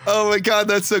worried. Oh my god,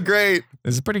 that's so great.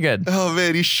 This is pretty good. Oh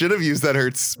man, he should have used that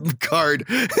Hertz card.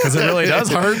 Because it really does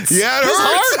hurt. Yeah, it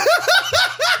hurts.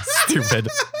 Stupid.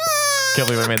 Can't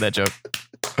believe I made that joke.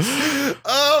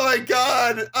 Oh my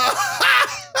god.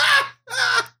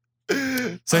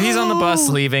 So he's on the bus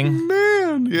leaving,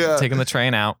 Man, yeah. taking the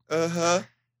train out, Uh-huh.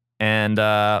 and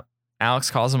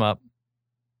Alex calls him up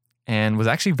and was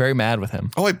actually very mad with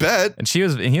him. Oh, I bet. And he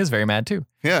was very mad too.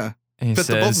 Yeah. And he Bet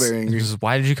they're both says, very angry. he says,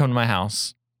 why did you come to my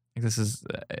house? Like, this is,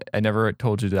 I never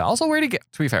told you that. Also, where did he get,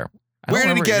 to be fair, I don't Where did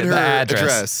he remember get her the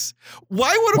address?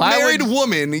 Why would a Why married would-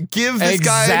 woman give this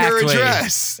guy her Exactly.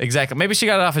 address? Exactly. Maybe she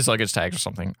got it off his luggage tag or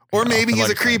something. Or Off maybe the he's a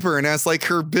luggage tag. creeper and has like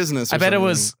her business. Or I bet it something.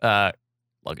 was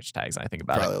luggage tags. I think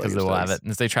about Probably it because luggage they'll have tags. it.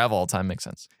 And if they travel all the time, makes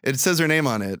sense. It says her name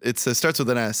on it. It starts with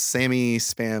an S. Sammy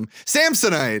Spam.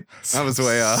 Samsonite. I was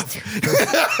way off.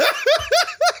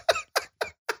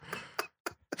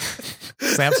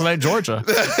 Samsonite, Georgia.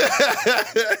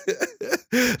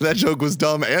 That joke was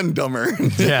dumb and dumber.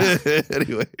 Yeah.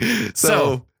 Anyway,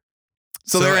 so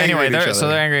they're anyway, angry at each they're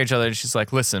other. angry at each other. And she's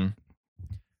like, "Listen,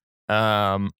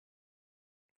 I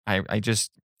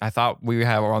thought we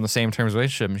were on the same terms of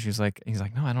relationship." And he's like,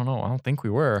 "No, I don't know. I don't think we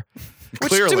were." Which, to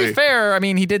Clearly. be fair, I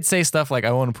mean, he did say stuff like,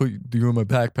 "I want to put you in my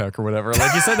backpack" or whatever.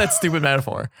 Like, he said that stupid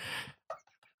metaphor.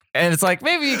 And it's like,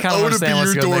 maybe you kind I of want to be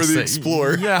understand your what's Dora going the next.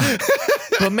 Explorer. Yeah.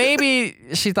 But maybe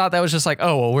she thought that was just like,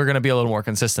 oh, well, we're going to be a little more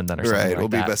consistent then or something Right, like we'll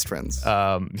that. be best friends.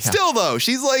 Yeah. Still though,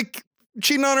 she's like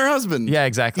cheating on her husband. Yeah,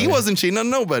 exactly. He wasn't cheating on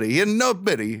nobody. He had no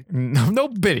biddy. No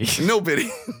biddy. No biddy.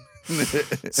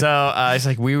 So it's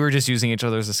like, we were just using each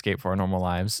other as escape for our normal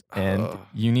lives. And Oh.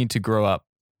 you need to grow up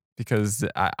because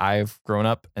I've grown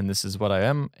up and this is what I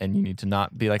am. And you need to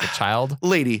not be like a child.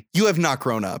 Lady, you have not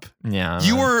grown up. Yeah.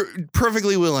 You were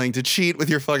perfectly willing to cheat with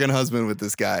your fucking husband with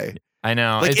this guy. I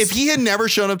know. Like, It's- if he had never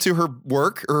shown up to her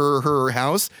work or her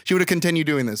house, she would have continued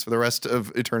doing this for the rest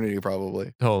of eternity,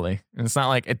 probably. Totally. And it's not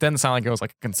like, it didn't sound like it was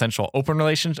like a consensual open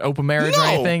relationship, open marriage or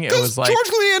anything. It 'cause was like, George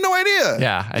Clooney had no idea.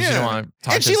 yeah, I just didn't want to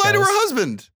talk And to she this lied to guys. her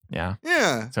husband. Yeah.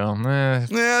 Yeah. So,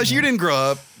 Yeah, you didn't grow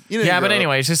up. You need to Yeah, but grow up.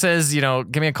 anyway, she says,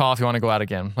 give me a call if you want to go out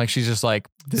again. Like she's just like,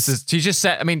 she just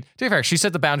said, I mean, to be fair, she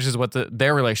set the boundaries of what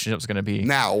their relationship was going to be.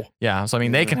 Now. Yeah. So, I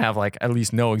mean, they can have like, at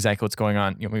least know exactly what's going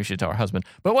on. Maybe we should tell her husband,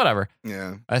 but whatever.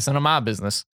 Yeah. That's none of my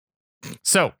business.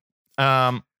 So,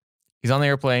 he's on the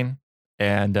airplane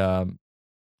and,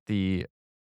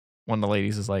 one of the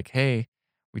ladies is like, hey,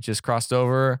 we just crossed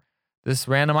over this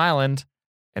random island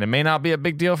and it may not be a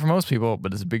big deal for most people,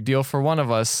 but it's a big deal for one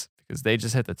of us because they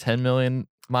just hit the 10 million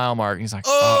mile mark. And he's like,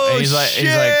 Oh, and shit.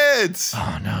 he's like,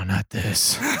 oh no, not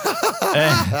this.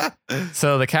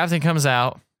 So the captain comes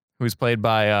out, who's played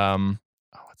by,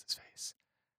 what's his face?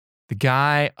 The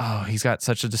guy, he's got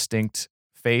such a distinct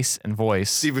face and voice.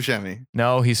 Steve Buscemi.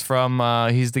 No, he's from,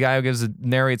 he's the guy who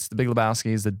narrates The Big Lebowski.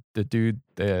 He's the dude,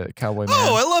 the cowboy man.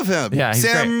 Oh, I love him. Yeah, he's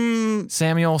Sam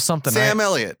Samuel something, Sam right?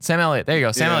 Elliott. Sam Elliott. There you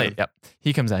go. Sam Yeah. Elliott. Yep.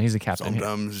 He comes out. He's the captain.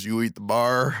 Sometimes you eat the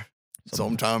bar.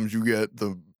 Sometimes you get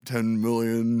the 10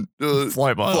 million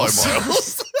Flight miles. Flight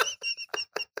miles.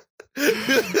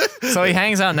 So he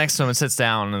hangs out next to him and sits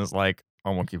down and is like,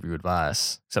 I'm going to give you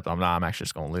advice. Except I'm not. I'm actually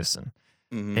just going to listen.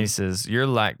 Mhm. And he says,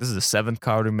 this is the 7th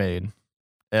card we made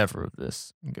ever of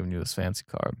this. I'm giving you this fancy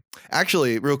card.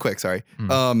 Actually, real quick, sorry.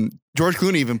 George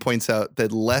Clooney even points out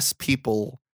that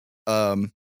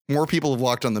more people have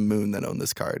walked on the moon than own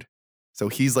this card. So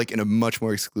he's like in a much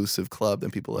more exclusive club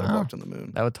than people that have Wow. walked on the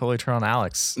moon. That would totally turn on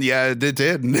Alex. Yeah, it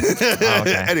did.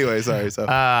 okay. Anyway, sorry. So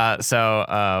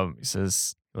He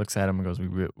says, he looks at him and goes,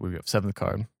 we have 7th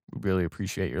card. We really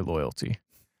appreciate your loyalty.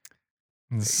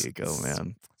 there you go,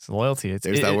 man. It's loyalty.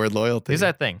 There's that word loyalty. Here's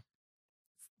that thing.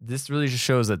 This really just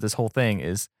shows that this whole thing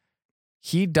is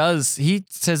he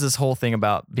says this whole thing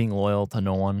about being loyal to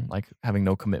no one, like having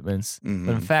no commitments. Mhm.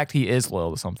 But in fact, he is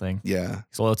loyal to something. Yeah.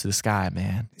 He's loyal to the sky,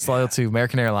 man. He's loyal to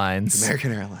American Airlines.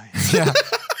 American Airlines. Yeah.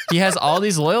 He has all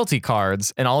these loyalty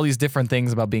cards and all these different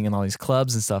things about being in all these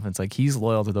clubs and stuff. And it's like he's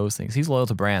loyal to those things. He's loyal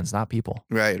to brands, not people,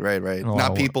 Right. In a lot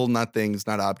Not of people, not things,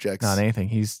 not objects. not anything.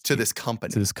 He's to this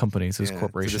company. to this company, to this Yeah, to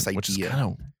corporation, this which is idea. kind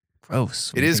of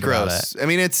gross. when It you is think about gross. it. I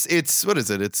mean, it's what is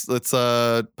it? It's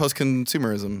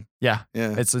post-consumerism. Yeah.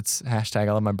 Yeah. It's hashtag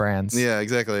I love my brands. Yeah,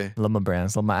 exactly. Love my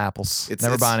brands. Love my apples. It's-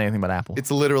 Never it's- buying anything but Apple.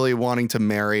 It's literally wanting to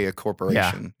marry a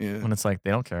corporation. Yeah. When it's like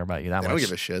they don't care about you that They much. don't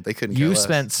give a shit. They couldn't care You less.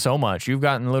 spent so much. You've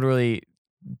gotten literally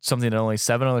something that only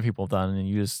 7 other people have done, and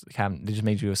they just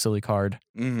made you a silly card.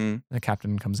 Mm-hmm. And the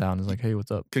captain comes out and is like, "Hey,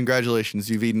 what's up?" Congratulations,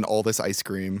 you've eaten all this ice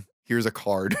cream. Here's a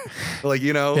card. Like,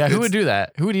 Yeah, who it's- would do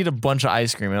that? Who would eat a bunch of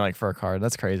ice cream like for a card?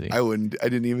 That's crazy. I wouldn't. I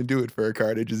didn't even do it for a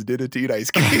card. I just did it to eat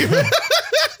ice cream.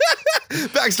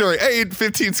 Backstory: I ate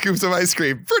 15 scoops of ice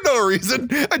cream for no reason.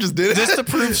 I just did it. Just to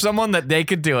prove someone that they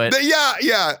could do it.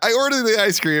 Yeah. I ordered the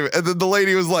ice cream, and then the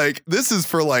lady was like, "This is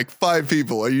for like 5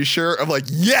 people. Are you sure?" I'm like,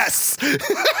 "Yes."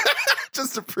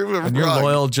 Just to prove I'm And you're wrong.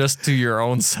 loyal just to your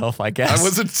own self, I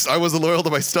guess. I wasn't loyal to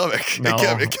my stomach. No.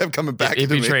 It kept coming back. It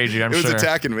to me. betrayed you, I'm It was sure.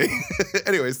 attacking me.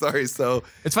 Anyway, sorry. So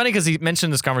It's funny because he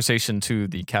mentioned this conversation to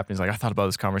the captain. He's like, I thought about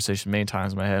this conversation many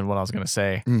times in my head, what I was going to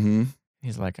say. mm-hmm.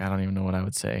 He's like, I don't even know what I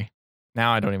would say.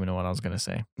 Now I don't even know what I was going to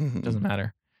say. Mm-hmm. It doesn't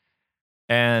matter.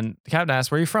 And the captain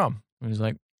asked, where are you from? And he's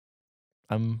like,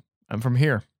 I'm from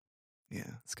here. Yeah.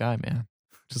 Sky, man.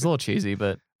 Which is a little cheesy,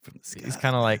 but From the He's sky,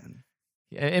 kinda like- man.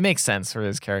 it makes sense for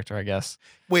his character, I guess.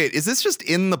 Wait, is this just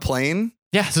in the plane?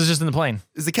 Yeah, this is just in the plane.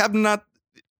 Is the captain not?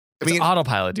 I It's mean,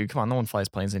 autopilot, dude. Come on, no one flies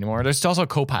planes anymore. There's also a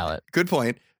co-pilot. good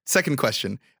point. Second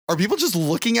question: are people just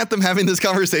looking at them having this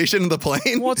conversation in the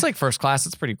plane? Well, it's like first class.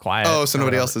 It's pretty quiet. Oh, so or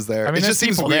nobody whatever. else is there. I mean, it there's just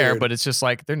seems people weird. there, but it's just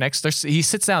like they're next. He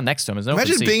sits down next to him. There's no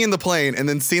Imagine open seat. being in the plane and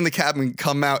then seeing the captain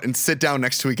come out and sit down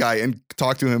next to a guy and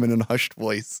talk to him in a hushed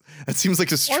voice. That seems like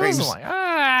a Well, it strange. wasn't like,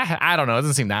 I don't know. It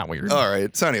doesn't seem that weird. All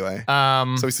right. So anyway,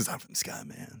 So so he says, "I'm from the sky,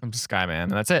 man." I'm just Sky Man,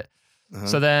 and that's it. Uh-huh.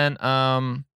 So then,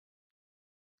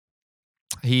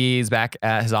 he's back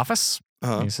at his office.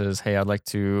 Uh-huh. He says, "Hey, I'd like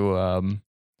to."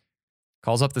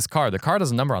 Calls up this card. The card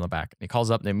has a number on the back. He calls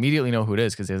up. They immediately know who it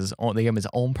is because they give him his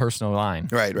own personal line.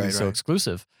 Right, He's so right.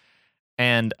 exclusive.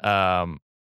 And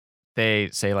they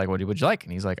say like, "What would you like?"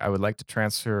 And he's like, "I would like to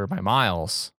transfer my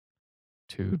miles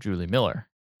to Julie Miller."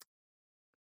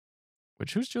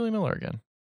 Which who's Julie Miller again?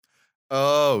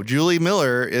 Oh, Julie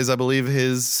Miller is, I believe,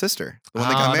 his sister, the one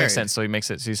that got that married. makes sense. So he makes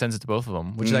it. So he sends it to both of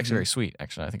them, which is actually Mhm. very sweet.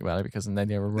 Actually, I think about it because then they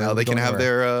never. Now they can have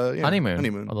their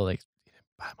honeymoon. Although they didn't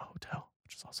buy him a hotel,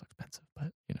 which is also expensive.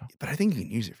 But But I think you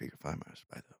can use your frequent flyer miles to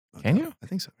buy the. Can you? I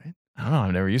think so, right? I don't know.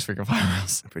 I've never used frequent flyer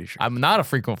miles. I'm pretty sure. I'm not a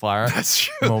frequent flyer. That's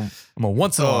true. I'm a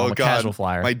once in a while. I'm a casual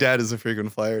flyer. My dad is a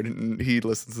frequent flyer, and he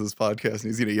listens to this podcast, and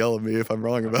he's gonna yell at me if I'm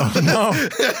wrong about it.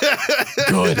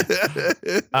 no.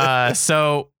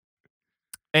 So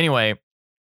anyway,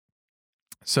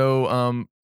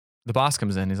 the boss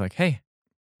comes in. He's like, hey,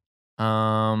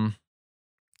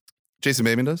 Jason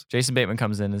Bateman does? Jason Bateman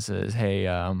comes in and says, hey,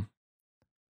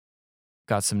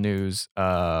 got some news.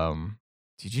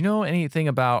 Did you know anything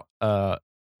about a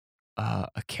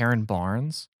Karen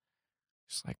Barnes?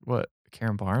 She's like, what?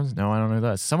 Karen Barnes? No, I don't know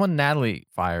that. Someone Natalie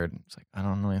fired. It's like, I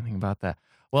don't know anything about that.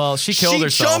 Well, she killed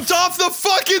herself. She jumped off the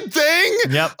fucking thing?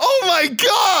 Yep. Oh my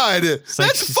God. like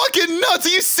That's fucking nuts. Are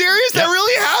you serious? Yep. That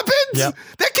really happened? Yep.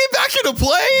 That came back into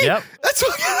play? Yep. That's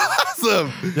fucking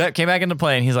awesome. That came back into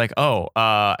play, and he's like, no,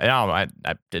 I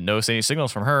didn't notice any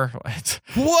signals from her.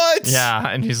 What? Yeah,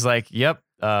 and he's like, yep.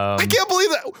 I can't believe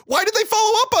that. Why did they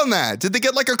follow up on that? Did they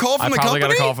get like a call from the I probably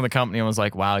company? got a call from the company and was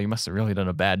like, wow, you must have really done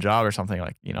a bad job or something,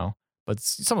 like, you know. But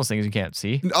some of those things you can't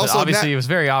see. Also, but obviously, it was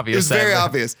very obvious. It was very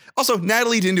obvious. Also,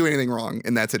 Natalie didn't do anything wrong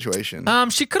in that situation.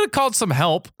 She could have called some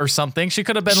help or something. She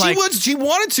could have been she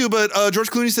wanted to, but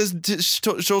George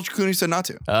Clooney said not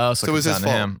to. Oh, so it was his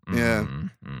fault. Him. Yeah.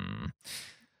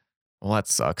 Well, that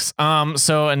sucks.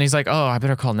 And he's like, oh, I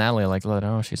better call Natalie. Like, let her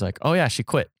know. She's like, oh yeah, she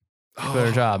quit. She quit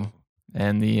her job.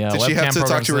 And the did she have to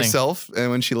talk to herself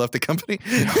and when she left the company?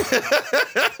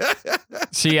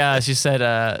 She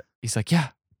said, he's like, yeah.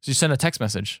 She sent a text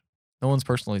message. No one's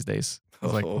personal these days. I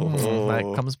was like,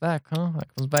 that comes back, huh?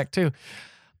 That comes back too.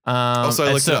 Also,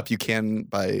 I looked it up. You can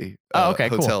buy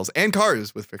hotels and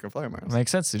cars with frequent flyer miles.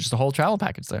 Makes sense. There's just a whole travel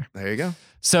package there. There you go.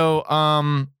 So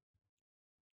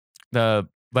the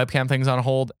webcam thing's on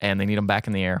hold and they need him back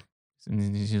in the air.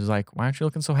 And she was like, why aren't you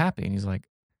looking so happy? And he's like,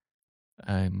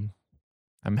 I'm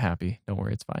happy. Don't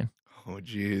worry, it's fine. Oh,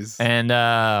 jeez.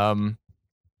 And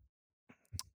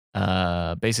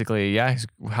basically, yeah,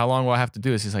 how long will I have to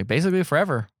do this? He's like, basically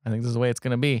forever. I think this is the way it's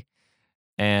going to be.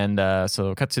 And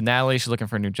so cut to Natalie. She's looking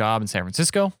for a new job in San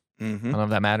Francisco. Mm-hmm. I don't know if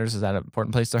that matters. Is that an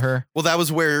important place to her? Well, that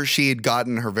was where she had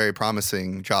gotten her very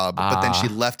promising job, but then she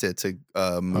left it to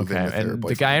move in with her boyfriend.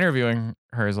 The guy interviewing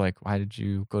her is like, why did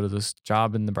you go to this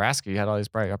job in Nebraska? You had all these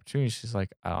bright opportunities. She's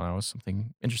like, I don't know, it was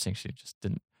something interesting. She just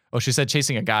didn't. Oh, she said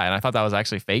chasing a guy, and I thought that was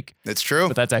actually fake. It's true.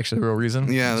 But that's actually the real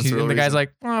reason. Yeah, that's the real reason. The guy's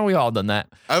like, oh, we all done that.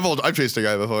 I've chased a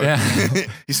guy before. Yeah.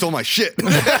 He stole my shit.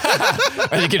 I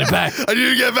need to get it back. I need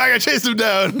to get it back. I chased him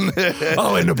down.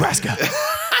 Oh, in Nebraska.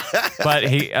 But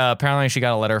he apparently she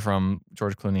got a letter from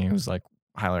George Clooney who was like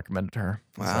highly recommended to her.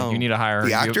 Wow. Like, you need to hire her.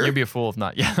 The actor? You'd be a fool if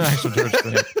not. Yeah, actually George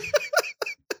Clooney.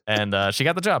 And she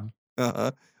got the job.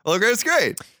 Uh-huh. Well, it's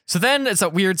great. So then it's a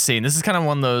weird scene. This is kind of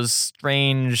one of those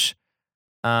strange,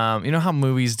 you know how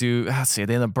movies do, let's see, at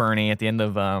the end of Bernie, at the end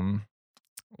of,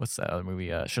 what's that other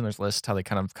movie, Schindler's List, how they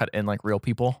kind of cut in like real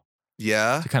people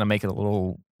Yeah. to kind of make it a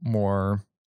little more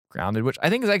grounded, which I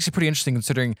think is actually pretty interesting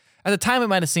considering at the time it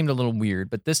might have seemed a little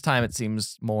weird, but this time it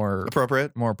seems more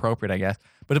appropriate, I guess.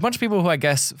 But a bunch of people who I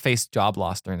guess faced job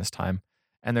loss during this time,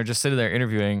 and they're just sitting there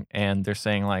interviewing and they're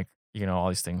saying like, you know, all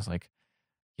these things like,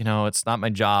 you know, it's not my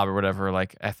job or whatever.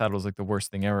 Like I thought it was like the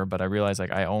worst thing ever, but I realized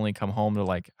like I only come home to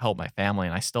like help my family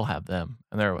and I still have them.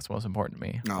 And they're what's most important to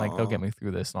me. Aww. Like they'll get me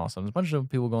through this and all of a sudden there's a bunch of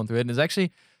people going through it. And it's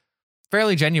actually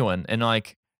fairly genuine. And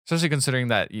like, especially considering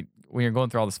that when you're going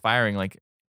through all this firing, like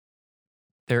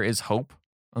there is hope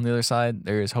on the other side.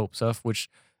 There is hope stuff, which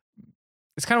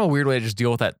it's kind of a weird way to just deal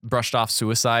with that brushed off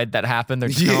suicide that happened. They're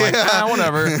just kind of like,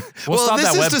 whatever. We'll stop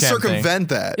this that is webcam to circumvent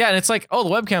thing. that. Yeah, and it's like, oh, the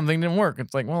webcam thing didn't work.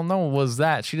 It's like, well, no, it was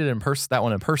that. She did that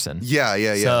one in person.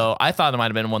 Yeah. So I thought it might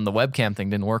have been when the webcam thing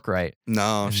didn't work right.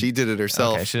 No, she did it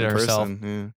herself. Okay, she did it herself.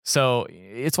 Yeah. So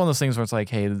it's one of those things where it's like,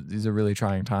 hey, these are really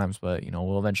trying times, but you know,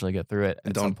 we'll eventually get through it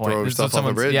at some point. Throw yourself off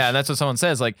a bridge. Yeah, and that's what someone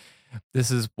says. Like,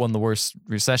 this is one of the worst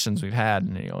recessions we've had,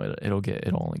 and you know, it'll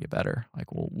only get better. Like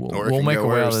we'll make a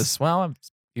way out of this. Well,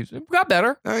 it got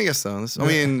better. I guess so. I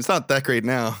mean, it's not that great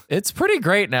now. It's pretty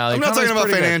great now. I'm not talking about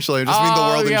financially. I just mean the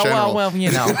world in general. Well,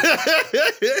 you know.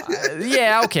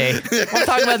 Yeah, okay. I'm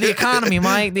talking about the economy,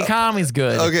 Mike. The economy's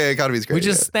good. Okay, economy's great. We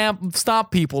just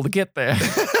stop people to get there.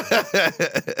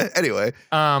 Anyway.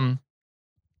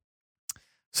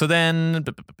 So then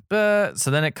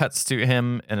it cuts to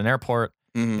him in an airport.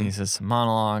 Mm-hmm. And he says some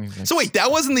monologue. Like, so wait,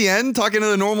 that wasn't the end? Talking to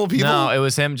the normal people? No, it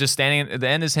was him just standing. The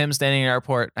end is him standing in the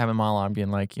airport having a monologue,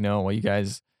 being like, you know, while you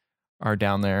guys are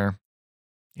down there,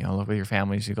 you know, look with your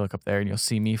families. You can look up there and you'll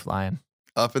see me flying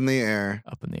up in the air.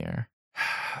 Up in the air.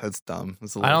 That's dumb.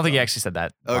 I don't think he actually said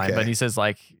that line, okay. but he says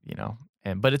like, you know,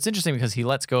 but it's interesting because he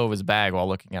lets go of his bag while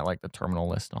looking at like the terminal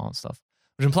list and all that stuff,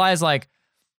 which implies like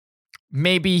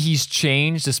maybe he's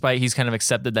changed despite he's kind of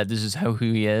accepted that this is who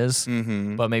he is,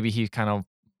 but maybe he kind of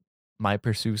might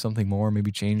pursue something more,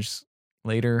 maybe change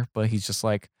later, but he's just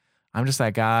like, I'm just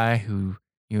that guy who,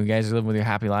 you know, you guys are living with your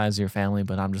happy lives, your family,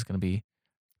 but I'm just going to be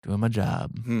doing my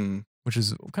job. which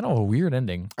is kind of a weird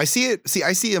ending. I see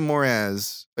it more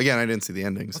as, again, I didn't see the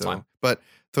ending, That's fine. but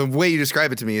the way you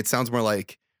describe it to me, it sounds more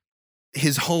like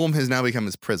his home has now become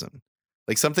his prison.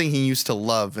 Like something he used to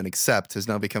love and accept has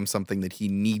now become something that he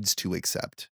needs to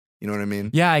accept. You know what I mean?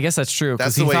 Yeah, I guess that's true. Because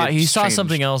That's the he way thought he it's saw changed.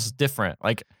 something else different.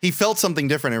 Like, He felt something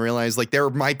different and realized like there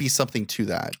might be something to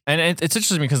that. and it's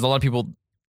interesting because a lot of people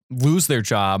lose their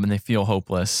job and they feel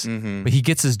hopeless. Mm-hmm. But he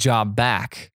gets his job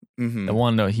back, Mm-hmm. the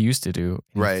one that he used to do. and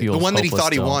he Right. The feels one that he hopeless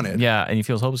thought he still. wanted. Yeah, and he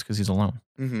feels hopeless because he's alone.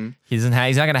 Mm-hmm. He's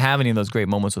not going to have any of those great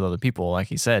moments with other people. Like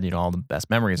he said, all the best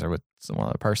memories are with some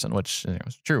other person, which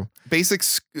is true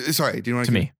Sorry, do you want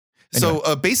to me.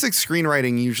 So basic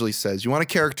screenwriting usually says you want a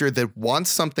character that wants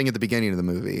something at the beginning of the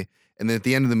movie, and then at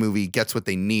the end of the movie gets what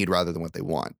they need rather than what they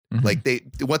want. Mhm.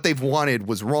 Like what they've wanted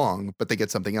was wrong, but they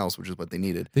get something else, which is what they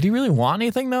needed. Did he really want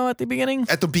anything though at the beginning?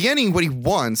 At the beginning, what he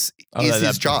wants Oh, is that-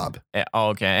 his job, Oh,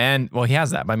 okay. And well, he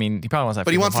has that. But I mean, he probably wants that.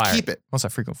 but he frequent wants flyer. to keep it. Wants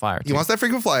that frequent flyer. He too. wants that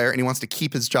frequent flyer, and he wants to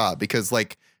keep his job because,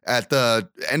 like, at the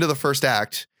end of the first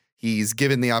act, he's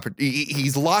given the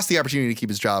he's lost the opportunity to keep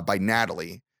his job by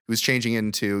Natalie, who's changing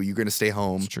into "you're going to stay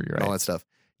home" It's true, you're and all right. that stuff.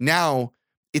 Now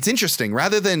it's interesting.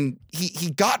 Rather than he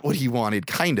got what he wanted,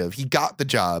 kind of. He got the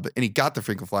job and he got the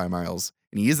frequent flyer miles,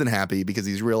 and he isn't happy because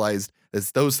he's realized that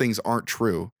those things aren't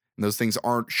true and those things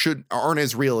aren't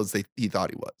as real as he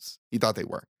thought he thought they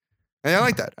were. And I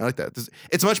like that.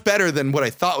 It's much better than what I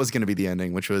thought was going to be the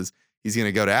ending, which was he's going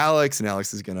to go to Alex and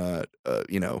Alex is going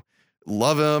to,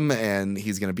 love him and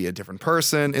he's going to be a different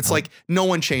person. It's like no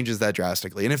one changes that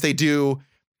drastically. And if they do,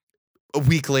 a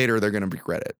week later, they're going to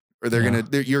regret it. Or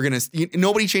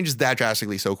nobody changes that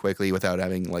drastically so quickly without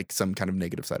having like some kind of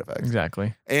negative side effects.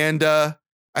 Exactly. And I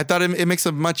thought it makes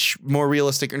a much more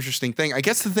realistic, interesting thing. I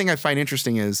guess the thing I find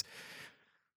interesting is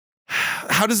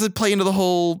how does it play into the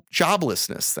whole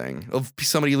joblessness thing of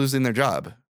somebody losing their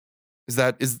job? Is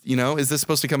this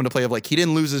supposed to come into play of like he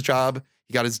didn't lose his job,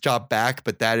 he got his job back,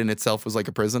 but that in itself was like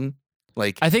a prison?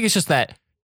 Like I think it's just that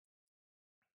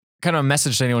kind of a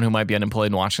message to anyone who might be unemployed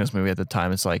and watching this movie at the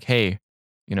time. It's like, hey,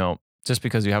 just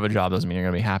because you have a job doesn't mean you're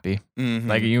gonna be happy. mhm.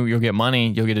 Like you'll get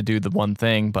money, you'll get to do the one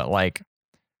thing, but like,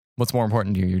 what's more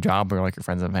important to you, your job or like your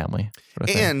friends and family? sort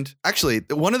of thing. And actually,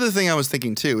 one other thing I was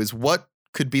thinking too is what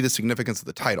could be the significance of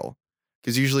the title?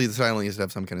 Because usually the title needs to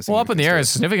have some kind of well, up in the air significance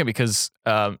is to it. significant because,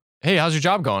 hey, how's your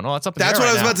job going? Oh, it's up in That's the what air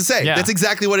I was right about to say. now. Yeah. That's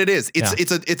exactly what it is. Yeah.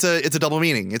 It's a double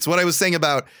meaning. It's what I was saying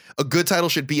about a good title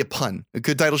should be a pun. A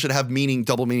good title should have meaning,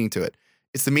 double meaning to it.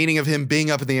 It's the meaning of him being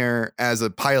up in the air as a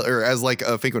pilot or as like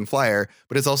a frequent flyer,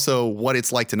 but it's also what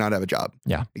it's like to not have a job.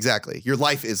 Yeah. Exactly. Your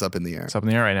life is up in the air. It's up in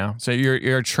the air right now. So you're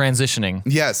transitioning.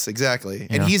 Yes, exactly.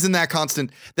 And Yeah. he's in that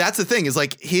constant. That's the thing is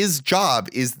like his job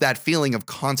is that feeling of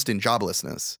constant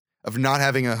joblessness, of not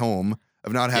having a home,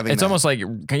 of not having. It's that. almost like,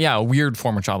 a weird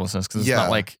form of joblessness because it's Yeah. not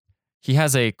like he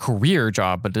has a career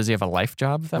job, but does he have a life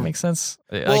job? If that makes sense.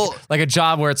 Well- like a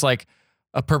job where it's like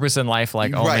a purpose in life.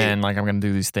 Like, oh Right. man, like I'm going to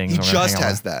do these things. He I'm gonna just hang out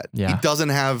has with- that. Yeah. He doesn't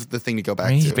have the thing to go back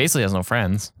I mean, he to. basically has no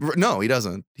friends. No, he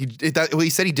doesn't. He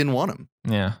said he didn't want him.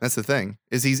 Yeah. That's the thing.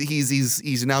 Is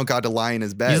he's now got to lie in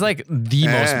his bed. He's like the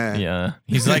most, Eh.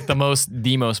 He's like the most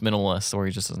minimalist, where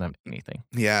he just doesn't have anything,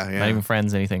 yeah. not even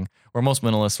friends, anything. Where most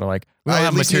minimalists are like, we I don't at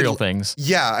have least material need- things.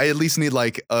 Yeah, I at least need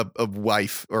like a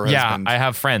wife or Yeah, husband. I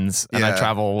have friends and I Yeah.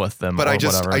 travel with them. but or I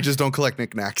just whatever. don't collect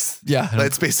knickknacks. yeah,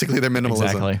 That's basically their minimalism.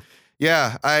 exactly.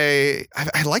 Yeah, I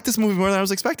like this movie more than I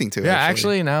was expecting to. Yeah,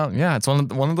 actually, now, it's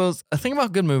one of those. A thing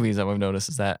about good movies that we've noticed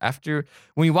is that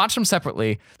when you watch them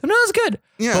separately, they're not as good.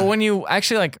 Yeah. But when you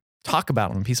actually like talk about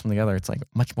them and piece them together, it's like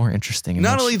much more interesting. And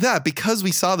Not much- only that, because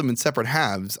we saw them in separate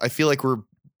halves, I feel like we're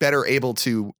better able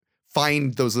to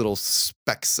find those little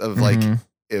specks of like Mhm.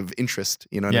 of interest.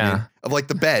 You know what I Yeah. mean? Of like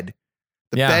the bed.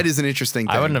 The Yeah. bed is an interesting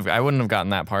thing. I wouldn't have gotten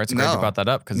that part. It's great No. you brought that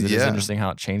up because it is Yeah. interesting how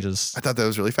it changes. I thought that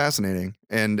was really fascinating,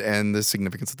 and the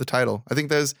significance of the title. I think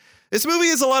this movie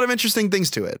has a lot of interesting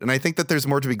things to it, and I think that there's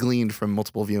more to be gleaned from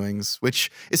multiple viewings, which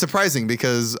is surprising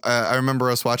because I remember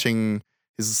us watching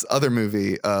his other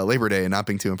movie, Labor Day, and not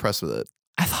being too impressed with it.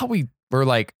 I thought we were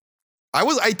like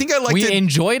I think I liked we it.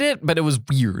 enjoyed it, but it was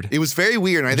weird. It was very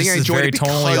weird, and I think I Just enjoyed very it because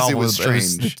tonally it was over-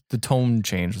 strange. the tone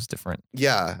change was different.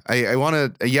 Yeah, I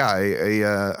want to.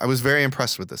 Yeah, I was very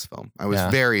impressed with this film. I was Yeah.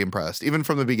 very impressed, even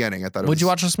from the beginning. I thought. Would you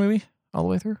watch this movie all the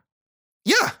way through?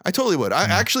 Yeah, I totally would. I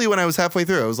Yeah. actually, when I was halfway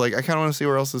through, I was like, I kind of want to see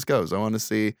where else this goes. I want to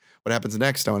see what happens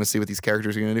next. I want to see what these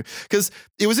characters are going to do. Because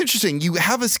it was interesting. You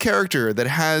have this character that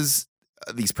has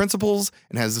these principles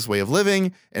and has this way of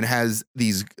living and has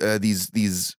these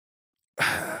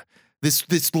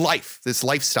this life, this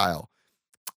lifestyle,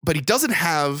 but he doesn't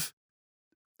have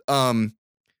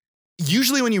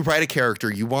usually when you write a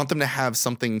character, you want them to have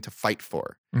something to fight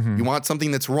for. Mhm. You want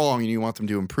something that's wrong and you want them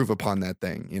to improve upon that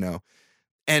thing, you know?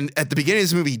 And at the beginning of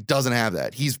this movie, he doesn't have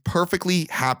that. He's perfectly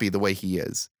happy the way he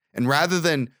is. And rather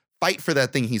than fight for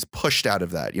that thing, he's pushed out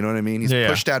of that. You know what I mean? He's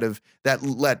pushed out of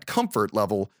that comfort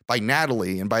level by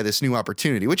Natalie and by this new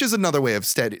opportunity, which is another way of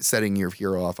setting your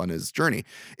hero off on his journey.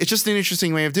 It's just an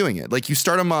interesting way of doing it. Like you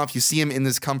start him off, you see him in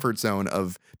this comfort zone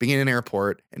of being in an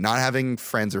airport and not having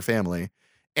friends or family,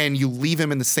 and you leave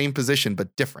him in the same position,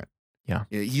 but different. Yeah.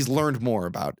 He's learned more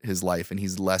about his life and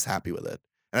he's less happy with it.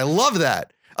 And I love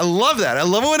that. I love that. I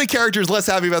love it when a character is less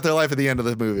happy about their life at the end of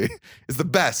the movie. It's the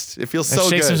best. It feels so good. It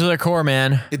shakes them to their core,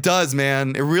 man. It does,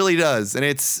 man. It really does. And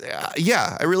it's,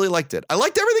 I really liked it. I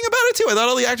liked everything about it, too. I thought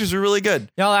all the actors were really good.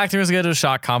 Yeah, all the acting was good. It was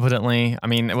shot competently. I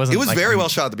mean, it wasn't. It was very well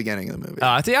shot at the beginning of the movie.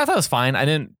 I thought it was fine. I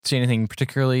didn't see anything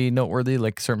particularly noteworthy.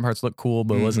 Like certain parts looked cool,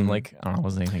 but it wasn't like, I don't know, it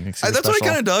wasn't anything That's what I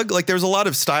kind of dug. Like there was a lot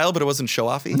of style, but it wasn't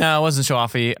show-offy. No, it wasn't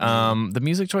show-offy. The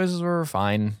music choices were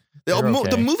fine.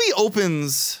 The movie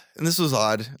opens, and this was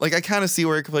odd. Like I kind of see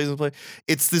where it plays into play.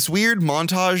 It's this weird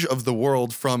montage of the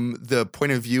world from the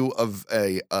point of view of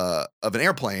an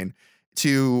airplane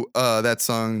to that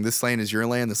song. This land is your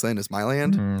land. This land is my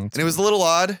land. And it was a little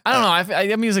odd. I don't know.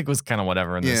 The music was kind of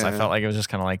whatever in this. I felt like it was just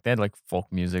kind of like they had like folk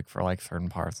music for like certain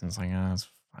parts, and it's like, it's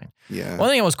fine. Yeah. One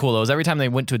thing that was cool though is every time they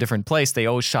went to a different place, they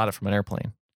always shot it from an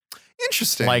airplane.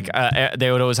 Interesting. Like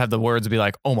they would always have the words be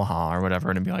like Omaha or whatever,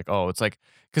 and it'd be like, oh, it's like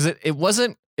because it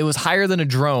wasn't. It was higher than a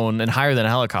drone and higher than a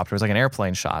helicopter. It was like an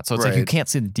airplane shot, so it's like you can't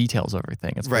see the details of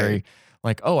everything. It's very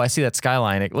like, oh, I see that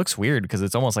skyline. It looks weird because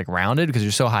it's almost like rounded because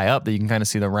you're so high up that you can kind of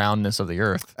see the roundness of the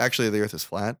Earth. Actually, the Earth is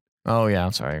flat. Oh yeah,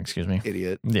 I'm sorry. Excuse me,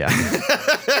 idiot. Yeah.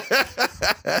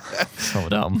 So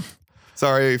dumb.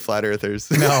 Sorry, flat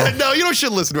earthers. No, no, you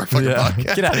should listen to our fucking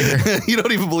podcast. Get out of here. You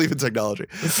don't even believe in technology.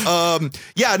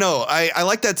 I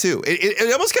like that too.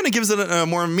 It almost kind of gives it a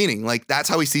more meaning. Like that's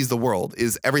how he sees the world.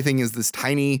 Is everything is this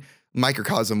tiny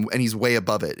microcosm, and he's way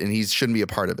above it, and he shouldn't be a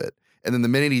part of it. And then the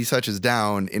minute he touches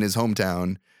down in his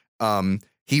hometown,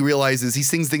 he realizes he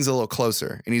sees things a little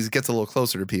closer, and he gets a little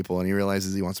closer to people, and he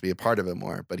realizes he wants to be a part of it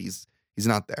more, but he's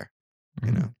not there.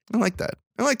 You know, I like that.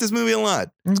 I like this movie a lot.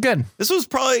 It's good. This was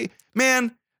probably,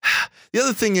 man. The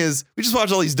other thing is, we just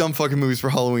watch all these dumb fucking movies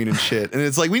for Halloween and shit, and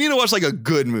it's like we need to watch like a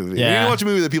good movie. Yeah. We need to watch a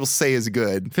movie that people say is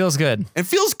good. Feels good. It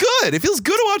feels good. It feels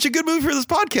good to watch a good movie for this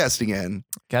podcast again.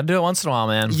 Got to do it once in a while,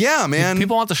 man. Yeah, man.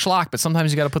 People want the schlock, but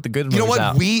sometimes you got to put the good movies out. You know what?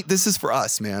 Out. This is for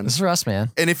us, man. This is for us,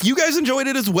 man. And if you guys enjoyed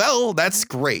it as well, that's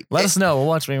great. Let us know. We'll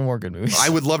watch many more good movies. I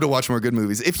would love to watch more good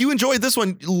movies. If you enjoyed this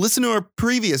one, listen to our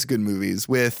previous good movies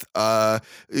with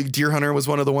Deer Hunter was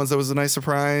one of the ones that was a nice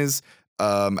surprise.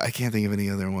 I can't think of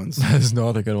any other ones. There's no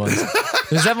other good ones.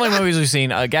 There's definitely movies we've seen.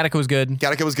 Gattaca was good.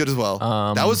 Gattaca was good as well.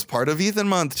 That was part of Ethan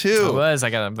Month too. It was. I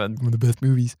got one of the best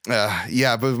movies. It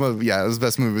was the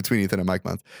best movie between Ethan and Mike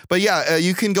Month. But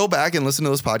you can go back and listen to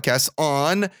those podcasts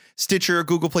on Stitcher,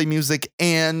 Google Play Music,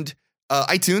 and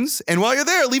iTunes. And while you're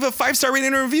there, leave a 5-star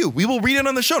rating and review. We will read it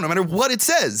on the show, no matter what it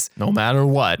says. No matter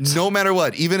what. No matter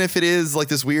what. Even if it is like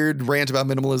this weird rant about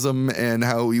minimalism and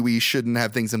how we shouldn't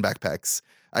have things in backpacks.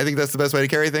 I think that's the best way to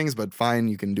carry things, but fine,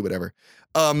 you can do whatever.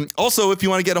 Also, if you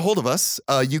want to get a hold of us,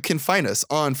 you can find us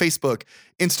on Facebook,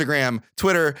 Instagram,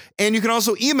 Twitter, and you can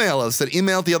also email us at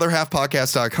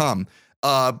email@theotherhalfpodcast.com.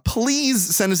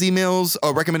 Please send us emails,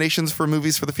 recommendations for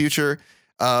movies for the future.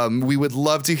 We would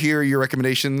love to hear your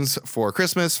recommendations for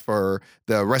Christmas, for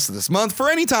the rest of this month, for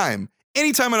any time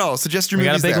at all. Suggest your movies.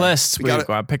 We got a big there. list. We got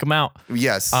to pick them out.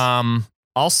 Yes.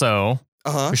 Also,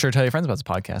 be sure to tell your friends about this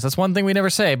podcast. That's one thing we never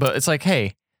say, but it's like,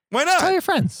 hey, why not? Tell your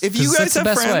friends. If you guys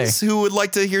have friends who would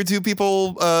like to hear two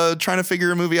people trying to figure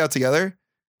a movie out together,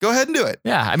 go ahead and do it.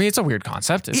 Yeah, I mean, it's a weird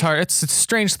concept. It's hard. It's a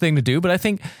strange thing to do, but I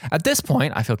think at this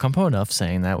point, I feel comfortable enough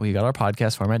saying that we got our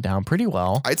podcast format down pretty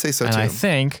well. I'd say so and too. I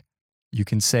think you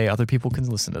can say other people can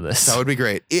listen to this. That would be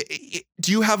great.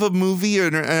 Do you have a movie or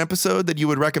an episode that you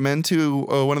would recommend to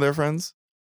one of their friends?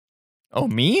 Oh,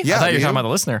 me? Yeah, I thought you were talking about the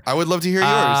listener. I would love to hear yours.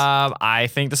 I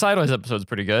think the Sideways episode is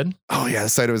pretty good. Oh, yeah, the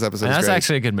Sideways episode and is that's great.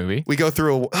 actually a good movie. We go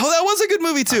through that was a good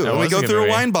movie, too. And we go through a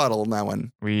wine bottle in that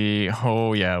one. We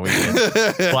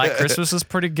did. Black Christmas is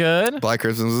pretty good. Black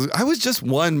Christmas. I was just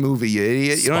one movie, you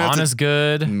idiot. Spawn is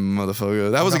good.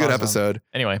 Motherfucker. That was a good episode.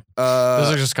 Anyway, those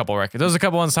are just a couple records. Those are a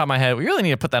couple ones top of my head. We really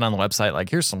need to put that on the website. Like,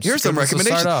 here's some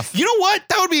recommendations. You know what?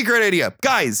 That would be a great idea.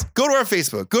 Guys, go to our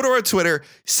Facebook, go to our Twitter,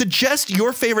 suggest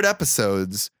your favorite episodes.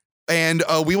 And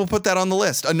we will put that on the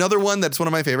list. Another one that's one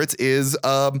of my favorites is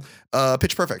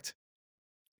Pitch Perfect.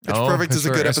 Pitch Perfect is a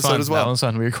good episode as well. That one's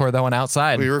fun. We recorded that one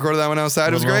outside.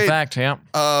 It was great. Fact, yeah.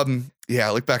 Yeah,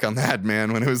 look back on that,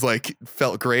 man, when it was like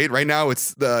felt great. Right now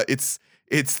it's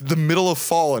the middle of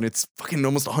fall and it's fucking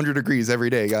almost 100 degrees every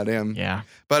day. Goddamn. Yeah.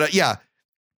 But yeah,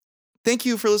 thank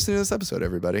you for listening to this episode,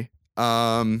 everybody.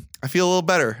 I feel a little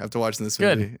better after watching this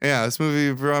movie. Good. Yeah, this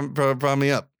movie brought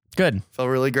me up. Good. Felt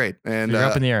really great. And You're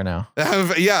up in the air now.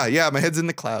 yeah, my head's in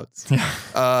the clouds.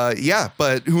 Yeah,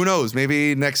 but who knows?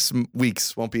 Maybe next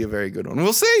week's won't be a very good one.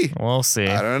 We'll see. We'll see.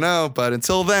 I don't know. But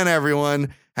until then,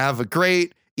 everyone, have a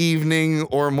great evening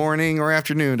or morning or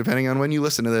afternoon, depending on when you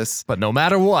listen to this. But no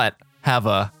matter what, have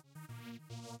a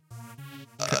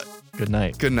good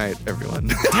night. Good night,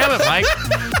 everyone. Damn it, Mike.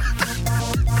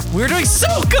 We're doing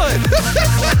so good.